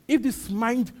 If this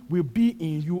mind will be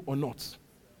in you or not.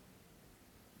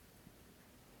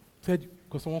 He said,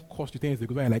 because someone cursed you 10 years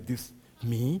ago, like this.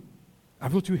 Me?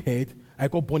 Haven't you heard? I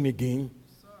got born again.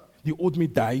 The old me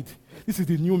died. This is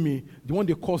the new me. The one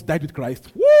they cursed died with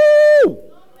Christ. Woo!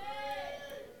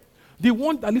 The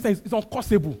one that listen is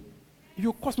uncursable. If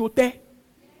you curse me,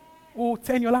 oh,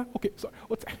 10 yola. Okay, sorry.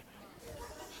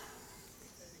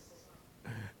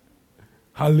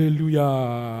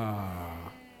 Hallelujah.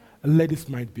 Let this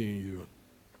mind be in you.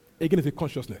 Again, it's a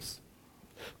consciousness.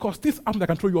 Because this happen that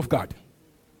can throw you off guard.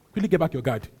 Quickly get back your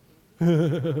guard.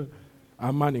 I'm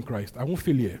a man in Christ. I won't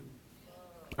fail here.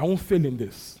 I won't fail in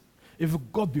this. If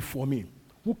God be for me,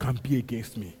 who can be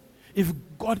against me? If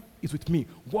God is with me,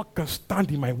 what can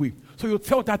stand in my way? So you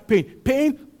tell that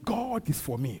pain, God is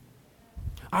for me.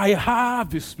 I have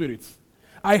the Spirit.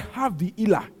 I have the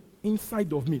healer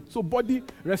inside of me. So body,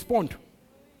 respond.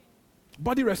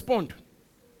 Body, respond.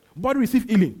 Body, receive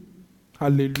healing.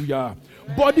 Hallelujah.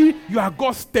 Body, you are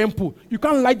God's temple. You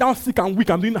can't lie down sick and weak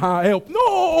and need her help.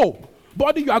 No!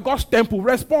 Body, you are God's temple.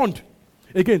 Respond.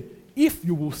 Again, if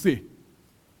you will say,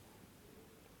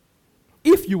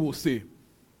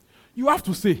 you have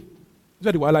to say. That's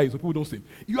what the wala is, people don't say.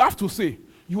 You have to say.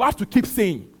 You have to keep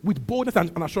saying with boldness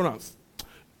and assurance.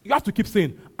 You have to keep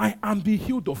saying, I am the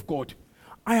healed of God.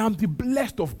 I am the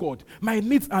blessed of God. My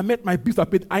needs are met, my bills are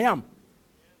paid. I am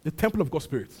the temple of God's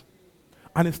Spirit.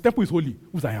 And his temple is holy,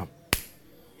 whose I am.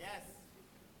 Yes.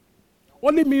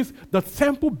 Only means the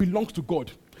temple belongs to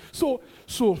God. So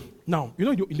now,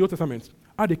 in the Old Testament,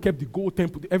 How they kept the gold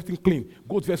temple, everything clean.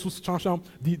 Gold vessels,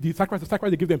 the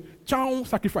sacrifice they give them.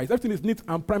 Sacrifice. Everything is neat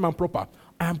and prime and proper.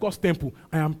 I am God's temple.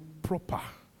 I am proper.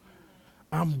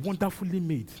 I am wonderfully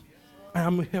made. I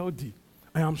am healthy.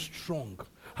 I am strong.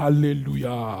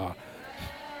 Hallelujah.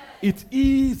 It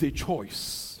is a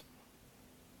choice.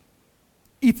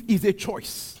 It is a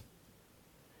choice.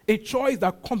 A choice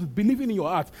that comes believing in your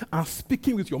heart and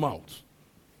speaking with your mouth.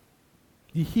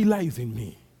 The healer is in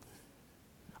me.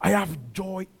 I have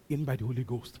joy in by the Holy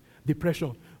Ghost.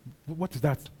 Depression. What is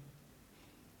that?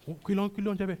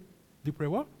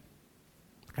 Depression. What?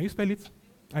 Can you spell it?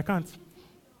 I can't.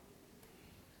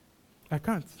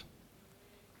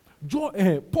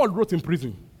 Paul wrote in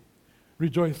prison,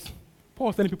 rejoice. Paul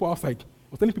was telling people outside. He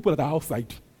was telling people that are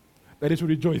outside that they should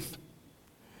rejoice. He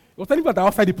was telling people that are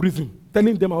outside the prison,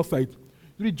 telling them outside,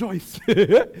 rejoice.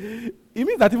 It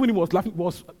means that even he was laughing,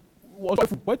 was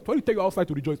joyful. When you tell you outside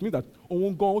to rejoice, it means that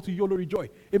won't go to YOLO rejoice.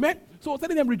 Amen? So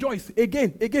telling them rejoice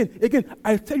again.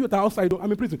 I tell you that outside,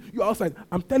 I'm in prison. You're outside.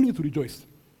 I'm telling you to rejoice.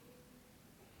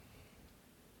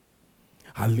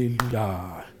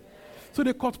 Hallelujah. So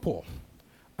they caught Paul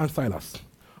and Silas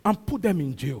and put them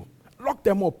in jail. Locked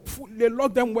them up. They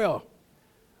locked them well.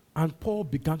 And Paul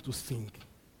began to sing.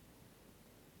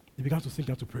 They began to sing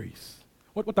and to praise.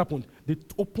 What happened? They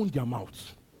opened their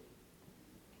mouths.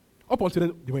 Up until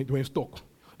then, they were in stock.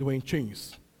 They were in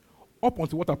chains. Up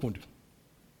until what happened?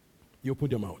 They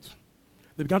opened their mouths.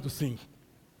 They began to sing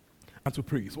and to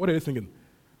praise. What are they singing?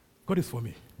 God is for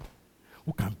me.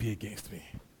 Who can be against me?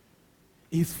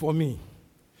 He's for me.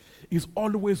 He's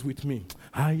always with me.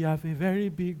 I have a very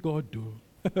big God,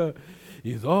 though.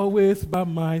 He's always by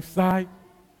my side.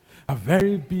 A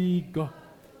very big God.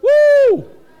 Woo!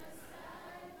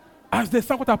 As they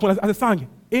sang, what happened? As they sang,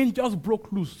 angels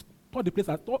broke loose. Tore the place,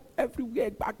 tore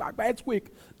everywhere, back, earthquake.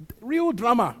 Real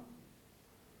drama.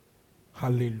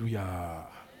 Hallelujah.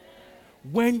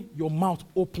 When your mouth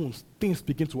opens, things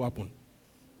begin to happen.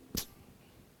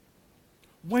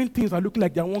 When things are looking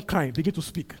like they're one kind, begin to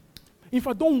speak. If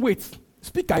I don't wait,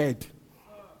 speak ahead.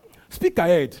 Speak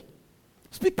ahead.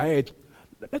 Speak ahead.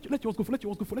 Let your words go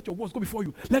before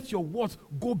you. Let your words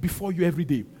go before you every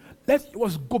day. Let your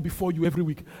words go before you every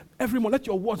week. Every month, let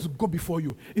your words go before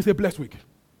you. It's a blessed week.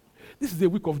 This is a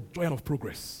week of joy and of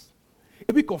progress.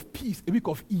 A week of peace, a week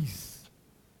of ease.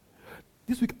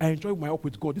 This week, I enjoy my walk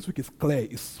with God. This week is clear,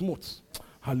 it's smooth.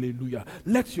 Hallelujah.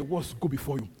 Let your words go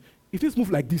before you. If things move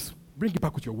like this, bring it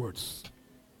back with your words.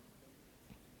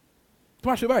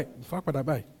 Oga,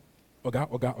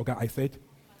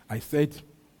 I said,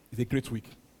 it's a great week.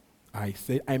 When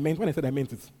I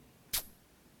meant it.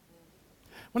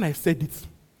 When I said it,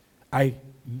 I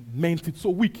meant it. So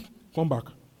weak, come back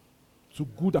to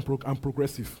good and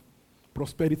progressive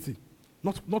prosperity.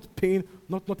 Not pain,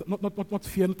 not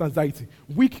fear, not anxiety.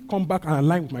 Weak, come back and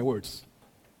align with my words.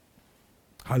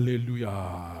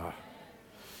 Hallelujah.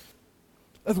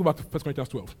 Let's go back to 1 Corinthians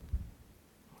 12.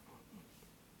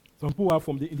 Some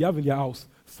people they have in their house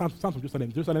sand from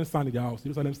Jerusalem. Jerusalem sand in their house.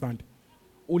 Jerusalem sand.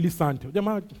 Only sand.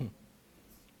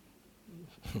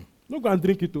 No go and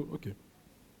drink it too. Okay.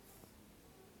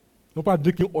 No part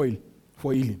drinking oil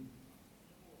for healing.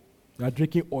 You are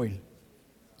drinking oil.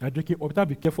 You are drinking oil. Better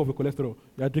be careful of the cholesterol.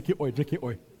 You are drinking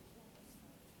oil.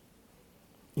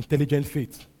 Intelligent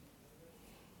faith.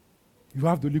 You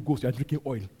have the Holy Ghost. You are drinking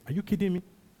oil. Are you kidding me?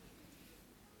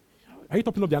 Are you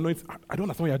topping up the anointing? I don't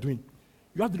understand what you are doing.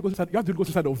 You have the Holy Ghost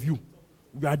inside of you.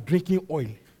 You are drinking oil.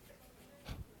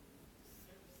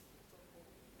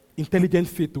 Intelligent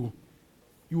faith too.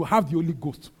 You have the Holy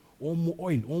Ghost.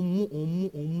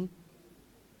 Oil.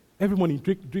 Every morning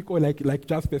drink oil like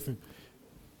just person.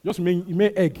 Just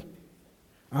make egg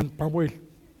and palm oil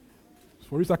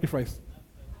for your sacrifice.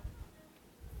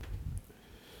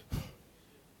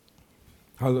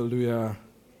 Hallelujah.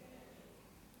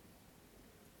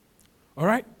 All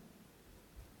right?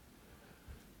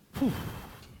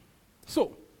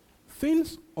 So,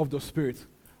 things of the Spirit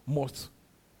must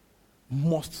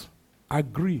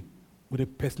agree with the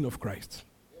person of Christ.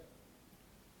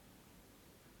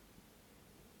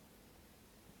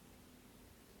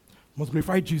 Must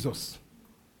glorify Jesus.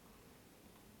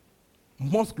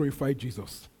 Must glorify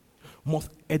Jesus. Must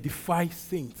edify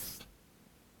saints.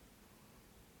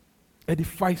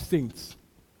 Edify saints.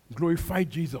 Glorify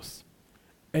Jesus.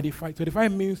 Edify. To edify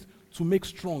means to make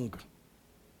strong.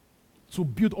 To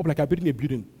build up like I'm building a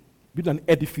building. Build an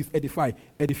edifice. Edify.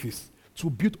 Edifice. To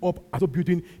build up as of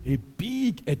building a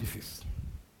big edifice.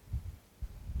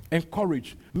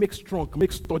 Encourage. Make strong.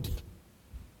 Make sturdy.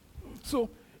 So,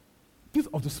 things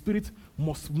of the Spirit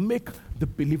must make the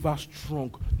believer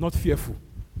strong, not fearful.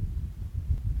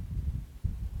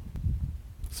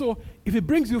 So if it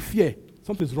brings you fear,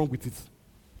 something's wrong with it.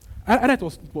 Either it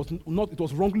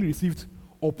was wrongly received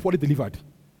or poorly delivered.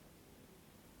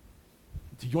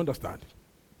 Do you understand?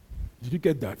 Did you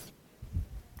get that?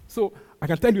 So I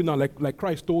can tell you now, like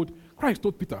Christ told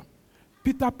Peter,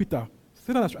 Peter,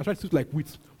 Satan has tried to sit like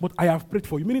wheat, but I have prayed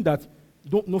for you, meaning that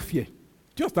no fear. Do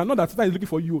you understand? Not that Satan is looking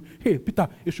for you. Hey, Peter,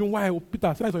 why?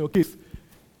 Peter, Satan is on your case.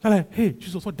 And like, hey,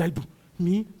 Jesus, what did I do?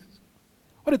 Me?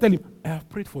 What they tell him? I have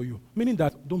prayed for you, meaning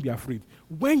that don't be afraid.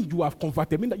 When you have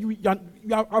converted, meaning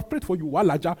that I've prayed for you, you are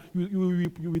larger, you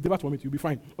will deliver from it, you'll be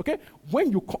fine. Okay?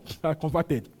 When you are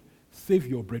converted, save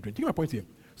your brethren. Do you get my point here?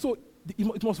 So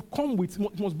it must come with,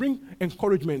 it must bring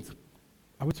encouragement.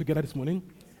 Are we together this morning?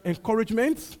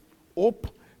 Encouragement, hope,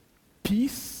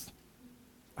 peace.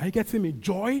 Are you getting me?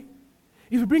 Joy.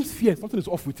 If it brings fear, something is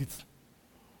off with it.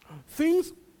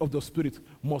 Things of the Spirit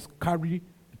must carry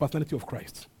the personality of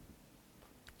Christ.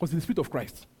 Because the Spirit of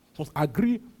Christ must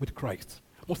agree with Christ,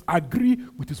 must agree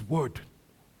with His word.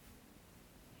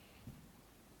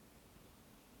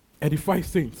 Edify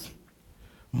saints,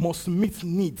 must meet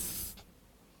needs.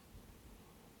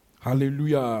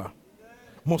 Hallelujah.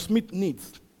 Must meet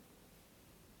needs.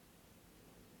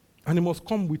 And it must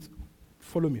come with,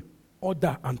 follow me,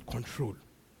 order and control.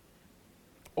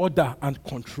 Order and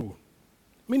control.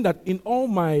 I mean that in all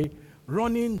my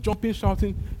running, jumping,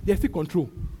 shouting, there's still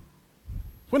control.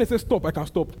 When they say stop, I can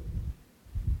stop.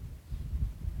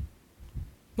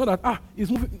 Not that,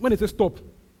 it's moving. When they say stop,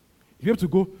 you're able to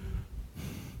go.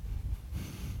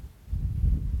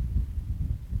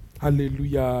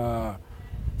 Hallelujah.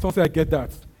 Someone say, I get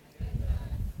that.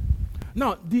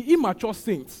 Now, the immature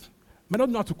saints may not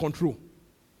know how to control.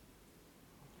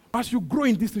 As you grow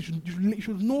in this, you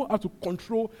should know how to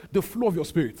control the flow of your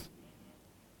spirit.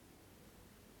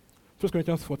 1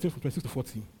 Corinthians 14, from 26 to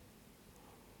 40.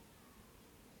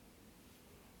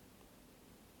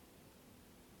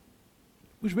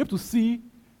 We should be able to see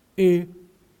a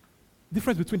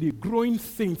difference between the growing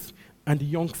saints and the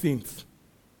young saints.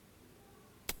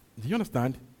 Do you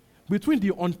understand? Between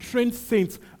the untrained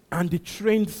saints and the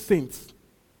trained saints.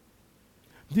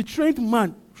 The trained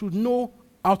man should know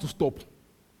how to stop.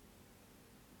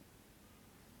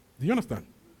 Do you understand?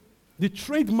 The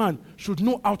trained man should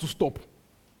know how to stop.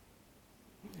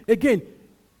 Again,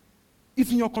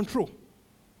 it's in your control.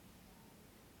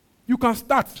 You can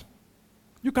start.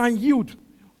 You can yield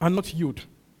and not yield.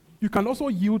 You can also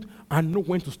yield and know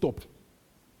when to stop.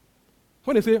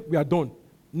 When they say, we are done,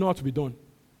 know how to be done.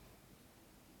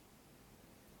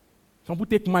 Some people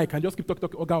take mic and just keep talking,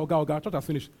 Oga, church has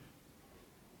finished.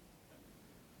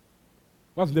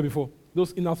 What's there before?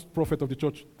 Those inner prophets of the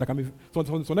church that can be, so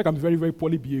they can be very, very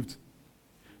poorly behaved.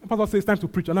 And pastor says, it's time to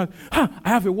preach. And I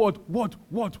have a word. 1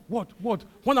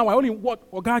 hour, only word.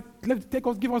 Oga,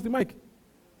 give us the mic.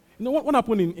 You know what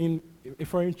happened in a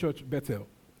foreign church, Bethel?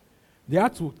 They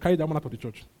had to carry that woman out of the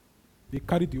church. They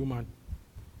carried the woman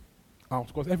out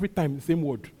because every time the same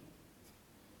word.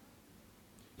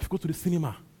 If you go to the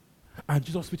cinema and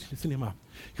Jesus speaks in the cinema,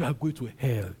 you are going to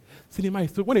hell. Cinema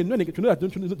is so when they get to know that,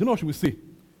 don't you know what she will say?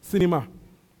 Cinema,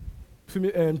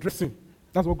 dressing.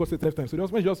 That's what God said every time. So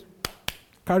when you just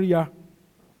carry her out.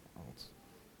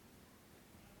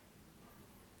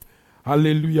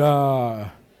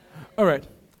 Hallelujah. All right,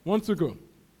 1 to go.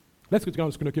 Let's go together on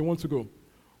the screen, okay? 1 to go.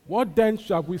 What then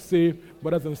shall we say,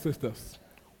 brothers and sisters?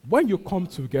 When you come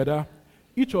together,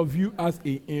 each of you has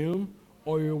a hymn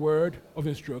or a word of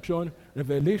instruction,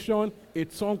 revelation, a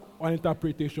song, or an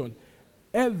interpretation.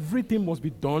 Everything must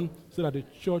be done so that the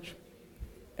church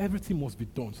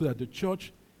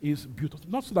is built up.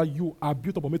 Not so that you are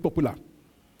built up or made popular.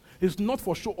 It's not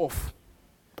for show off.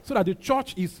 So that the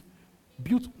church is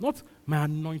built, not my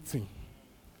anointing.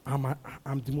 I'm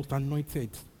the most anointed.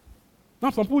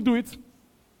 Now some people do it.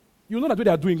 You know that what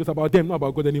they are doing is about them, not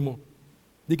about God anymore.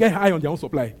 They get high on their own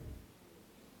supply.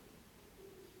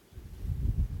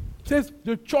 It says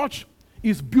the church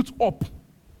is built up.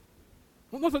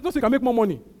 Not so you can make more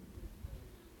money.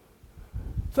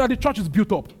 So that the church is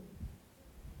built up.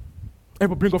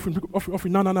 Everybody bring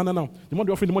offering. No. The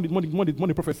money offering, the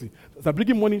money prophecy. So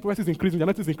bringing money, prophecy is increasing, the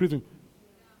anointing is increasing.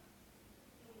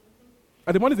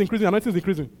 And the money is increasing, the anointing is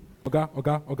increasing.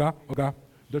 Oga.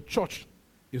 The church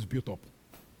is built up.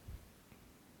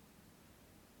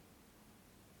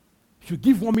 If you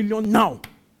give 1 million now,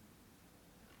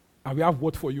 I will have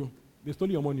what for you? They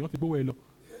stole your money. You want to go away?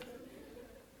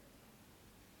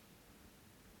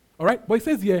 All right? But it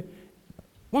says here,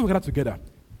 when we gather together,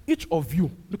 each of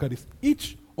you, look at this,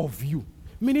 each of you,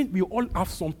 meaning we all have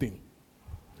something.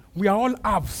 We are all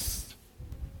halves.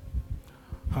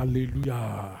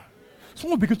 Hallelujah.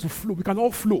 Someone begin to flow. We can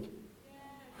all flow.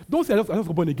 Don't say, I just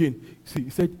got born again. See, he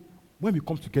said, when we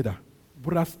come together,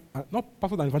 brothers, not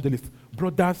pastors and evangelists,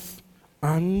 brothers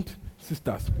and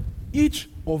sisters, each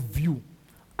of you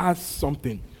has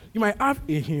something. You might have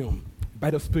a hymn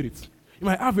by the Spirit. You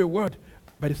might have a word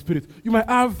by the Spirit. You might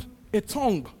have a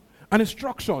tongue, an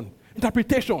instruction,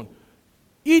 interpretation.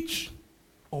 Each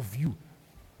of you.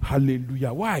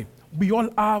 Hallelujah. Why? We all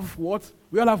have what?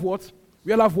 We all have what?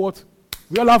 We all have what?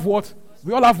 We all have what?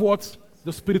 We all have what?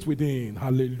 The Spirit within.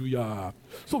 Hallelujah.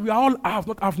 So we all have,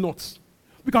 not have nots.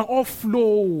 We can all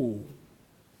flow.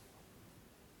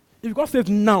 If God says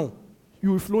now,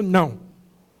 you will flow now.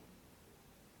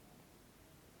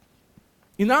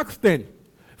 In Acts 10,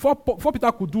 before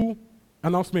Peter could do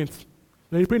announcements,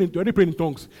 they're already praying in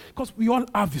tongues. Because we all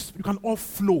have this. You can all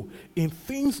flow in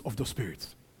things of the Spirit.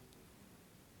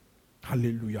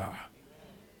 Hallelujah.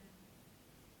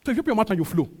 So if you open your mouth and you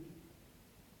flow.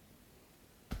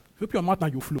 If you open your mouth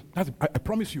and you flow. I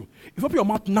promise you. If you open your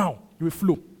mouth now, you will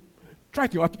flow. Try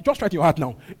it in your heart. Just try it in your heart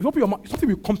now. If you open your mouth, something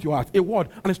will come to your heart. A word,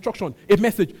 an instruction, a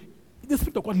message. The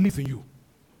Spirit of God lives in you.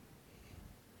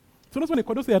 So that's when they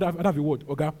don't say, I have a word.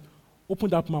 Okay? Open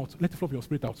that mouth. Let it flow of your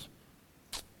spirit out.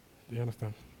 Do you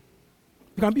understand?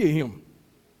 It can be a hymn,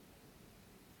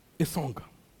 a song,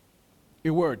 a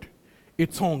word, a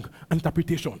tongue, an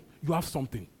interpretation. You have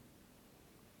something.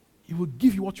 It will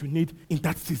give you what you need in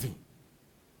that season.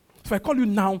 So if I call you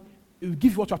now, it will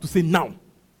give you what you have to say now.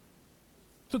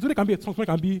 So today can be a song,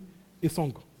 tomorrow can be a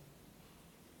song.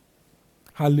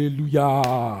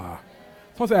 Hallelujah.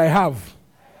 Someone say, I have.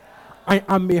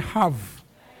 I may have.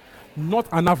 Not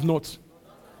and have not.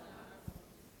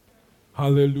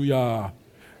 Hallelujah.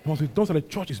 Once we done, so the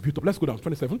church is built up. Let's go down.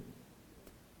 27.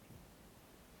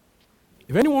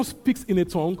 If anyone speaks in a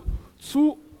tongue,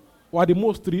 2 or at the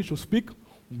most 3 should speak,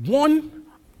 1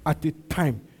 at a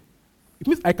time. It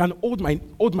means I can hold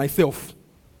myself.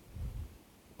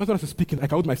 That's what I'm speaking. I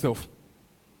can hold myself.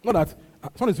 Not that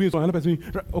someone is doing something, another person is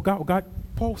doing. Oh God,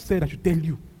 Paul said I should tell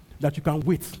you that you can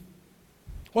wait.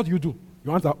 What do?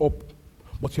 Your hands are up,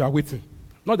 but you are waiting.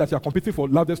 Not that you are competing for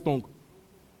loudest tongue.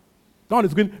 That one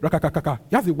is going rakakakaka.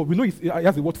 He has a word. We know he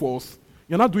has a word for us.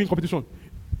 You're not doing competition.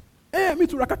 Hey, me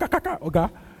too, rakakakaka. Okay.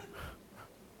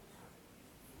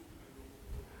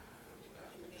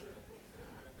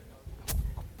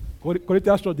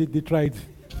 Corinthians church, they tried.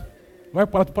 Why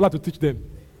Paul had to teach them?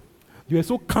 You were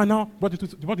so carnal, brought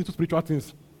into spiritual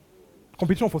things.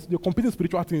 You're competing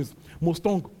spiritual things. Most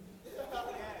tongue.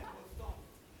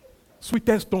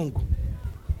 Sweetest tongue.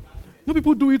 No,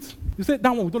 people do it. You say that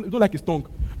one, we don't like his tongue.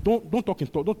 Don't talk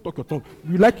your tongue.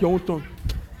 You like your own tongue.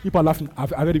 People are laughing.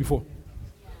 I've heard it before.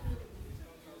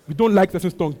 We don't like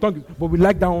person's tongue, but we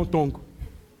like that own tongue.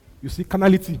 You see,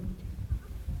 carnality.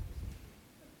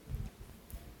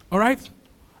 All right?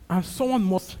 And someone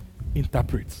must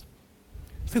interpret.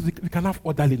 It says we can have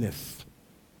orderliness.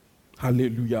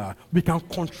 Hallelujah. We can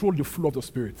control the flow of the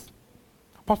Spirit.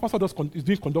 Pastor is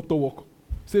doing conductor work.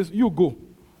 Says, you go.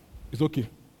 It's okay.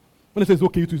 When he says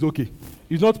okay, it is okay.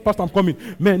 It's not, Pastor, I'm coming.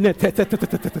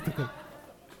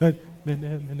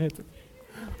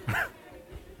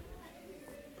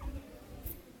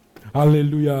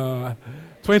 Hallelujah.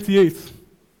 28.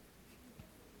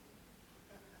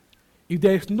 If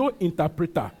there is no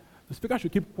interpreter, the speaker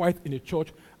should keep quiet in the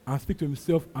church and speak to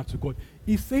himself and to God.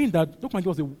 He's saying that don't give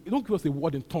us a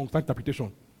word in tongues, that interpretation.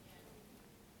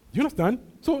 Do you understand?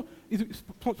 So,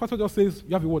 Pastor just says,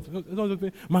 you have a word.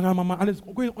 And it's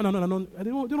going on and on and on. I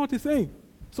don't know what he's saying.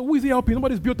 So who is he helping?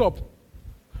 Nobody's built up.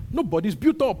 Nobody's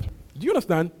built up. Do you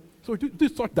understand? So do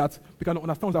such that we can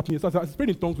understand what's happening. So as praying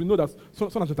in tongues, we know that some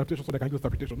has interpretation, so they can give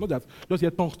interpretation. Not that just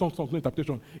hear tongues, no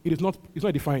interpretation. It's not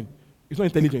defined. It's not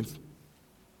intelligence.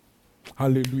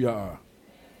 Hallelujah.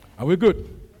 Are we good?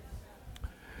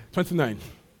 29.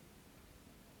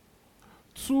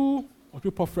 2 or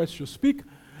 3 prophets should speak,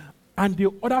 and the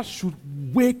others should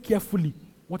weigh carefully.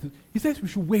 He says we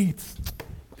should weigh it.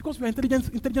 Because we are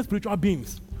intelligent spiritual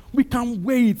beings. We can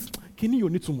weigh it. Kini, you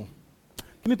need to more.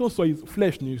 Kini don't saw his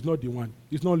flesh, no, he's not the one.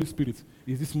 He's not Holy Spirit.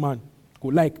 He's this man.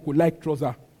 Could like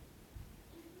trouser.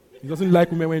 He doesn't like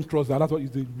women wearing trouser. That's what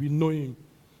we know him.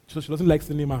 She doesn't like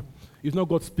cinema. It's not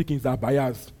God speaking, it's our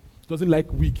bias. She doesn't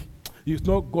like wig. It's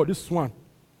not God, this one.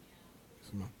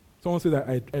 Someone said that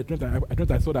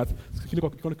I saw that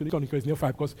Kiniko is near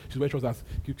 5 because she's wearing trousers.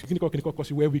 Kiniko because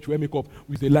she wear makeup.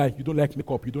 With a lie. You don't like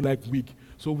makeup, you don't like wig.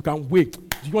 So we can weigh. Do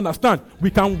you understand? We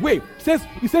can weigh.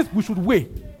 He says we should weigh.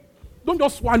 Don't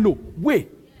just swallow. Weigh.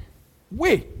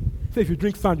 Say if you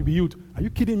drink sand, you'll be healed. Are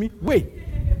you kidding me? Weigh.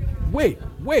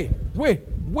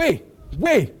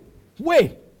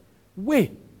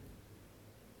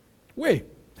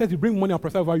 Says you bring money and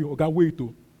present value, or God weigh it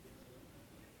too.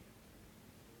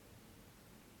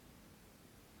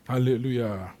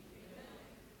 Hallelujah.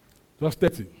 Verse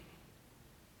 30.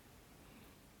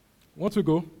 Want to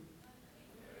go?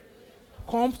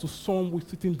 Comes to some with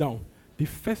sitting down. The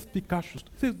first speaker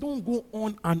says, don't go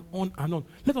on and on and on.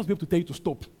 Let us be able to tell you to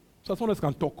stop so that someone else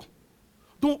can talk.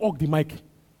 Don't hug the mic.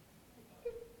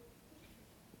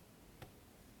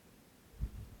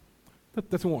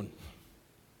 31.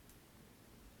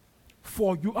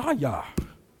 For you are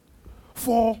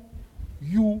For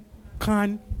you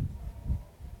can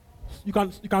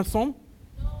some?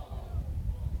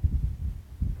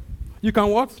 You can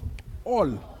what? All.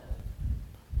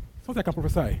 Something I can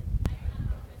prophesy.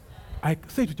 I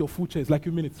say it with your full chest, like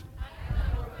you mean it.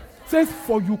 Says,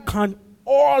 for you can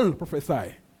all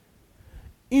prophesy.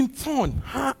 In turn,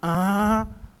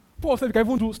 Paul said you can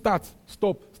even do start,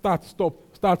 stop, start, stop,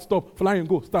 start, stop, flying,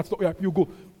 go, start, stop, yeah, you go.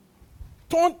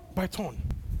 Turn by turn.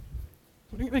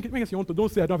 Make it you want to. Don't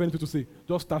say I don't have anything to say.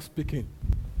 Just start speaking.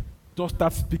 Just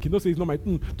start speaking. Don't say it's not my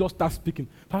just start speaking.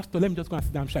 Pastor, let me just go and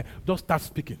sit down. I'm shy. Just start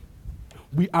speaking.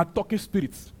 We are talking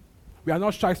spirits. We are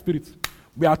not shy spirits.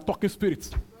 We are talking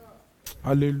spirits.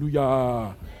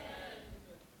 Hallelujah.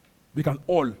 We can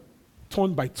all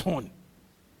turn by turn.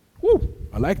 Woo!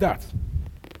 I like that.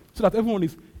 So that everyone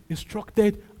is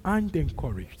instructed and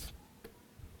encouraged.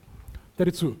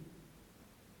 32.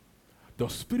 The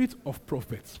spirit of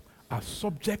prophets are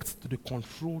subject to the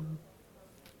control.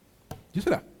 Do you see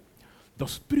that? The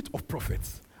spirit of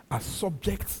prophets are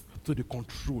subject to the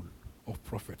control of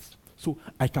prophets. So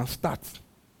I can start,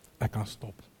 I can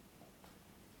stop.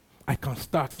 I can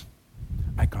start,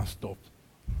 I can stop.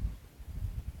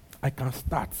 I can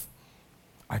start,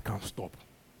 I can stop.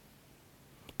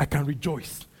 I can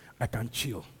rejoice, I can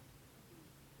chill.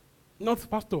 Not,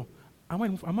 Pastor, am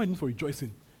I in for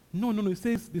rejoicing? No. It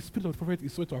says the spirit of the prophet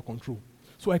is so to our control.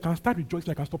 So I can start rejoicing,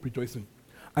 I can stop rejoicing.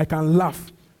 I can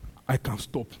laugh, I can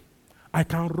stop. I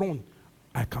can run,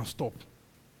 I can stop.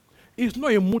 It's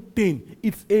not a mood thing,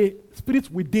 it's a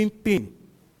spirit within thing.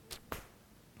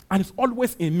 And it's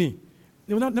always in me.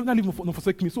 They will never leave nor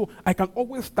forsake me. So I can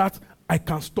always start, I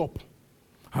can stop.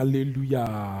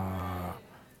 Hallelujah.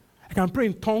 I can pray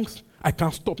in tongues, I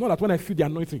can stop. Not that when I feel the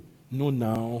anointing. No,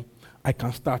 now. I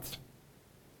can start.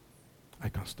 I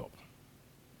can stop.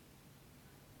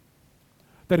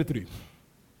 33.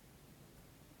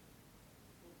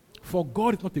 For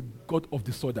God is not a God of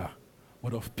disorder,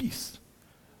 but of peace.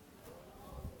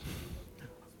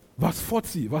 Verse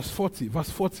 40.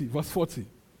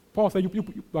 Paul said, you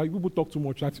people talk too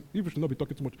much. You should not be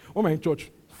talking too much. When I'm in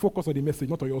church, focus on the message,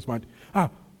 not on your husband. My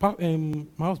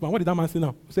husband, what did that man say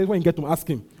now? He says, when you get to him, ask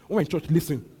him. When I'm in church,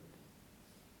 listen.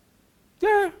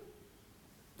 Yeah.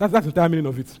 That's the entire meaning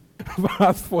of it.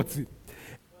 Verse 40.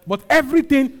 But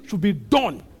everything should be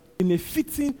done in a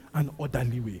fitting and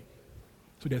orderly way.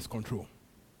 So there's control.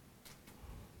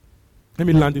 Let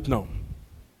me land it now.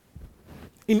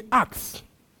 In Acts,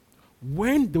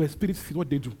 when there were spirits filled, what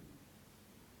did they do?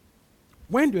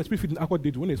 When they were spirit filled in Acts, what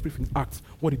did they do? When they were spirit filled in Acts,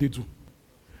 what did they do?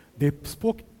 They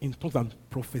spoke in tongues and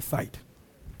prophesied.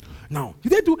 Now,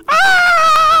 did they do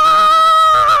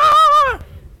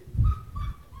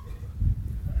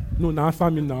No, now answer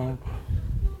me now.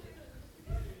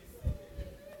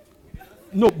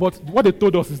 No, but what they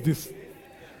told us is this.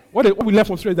 What we left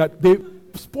from straight is that they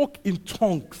spoke in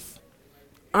tongues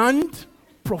and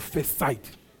prophesied.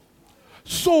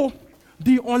 So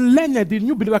the unlearned, the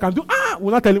new believer can do,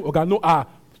 we're not telling him, okay, no,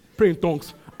 pray in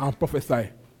tongues and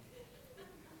prophesy.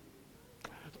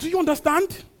 Do you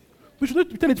understand? We should not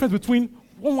tell the difference between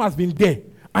one who has been there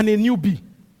and a newbie.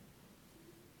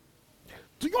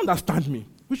 Do you understand me?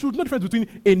 We should know the difference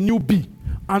between a newbie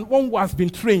and one who has been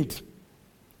trained.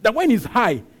 That when he's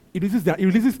high, it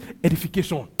releases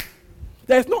edification.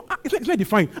 There is no, it's not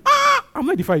defined. I'm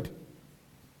not defined.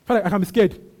 I can be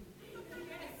scared.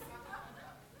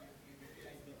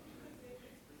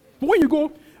 But when you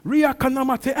go, Ria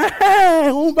Kanamate,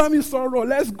 Umbami Sorrow,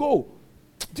 let's go.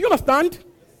 Do you understand?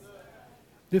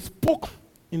 They spoke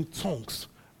in tongues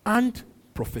and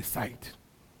prophesied.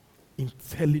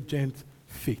 Intelligent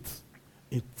faith,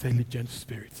 intelligent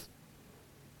spirits.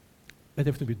 Let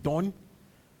everything be done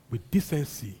with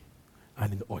decency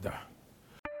and in order.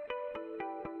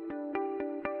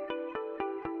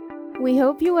 We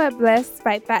hope you were blessed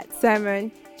by that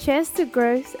sermon. Cheers to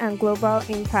growth and global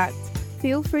impact.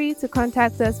 Feel free to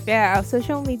contact us via our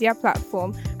social media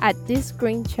platform at This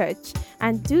Green Church,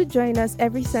 and do join us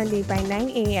every Sunday by 9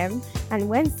 a.m. and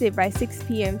Wednesday by 6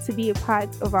 p.m. to be a part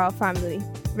of our family.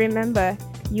 Remember,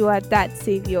 you are that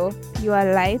Savior. You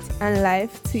are light and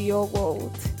life to your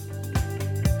world.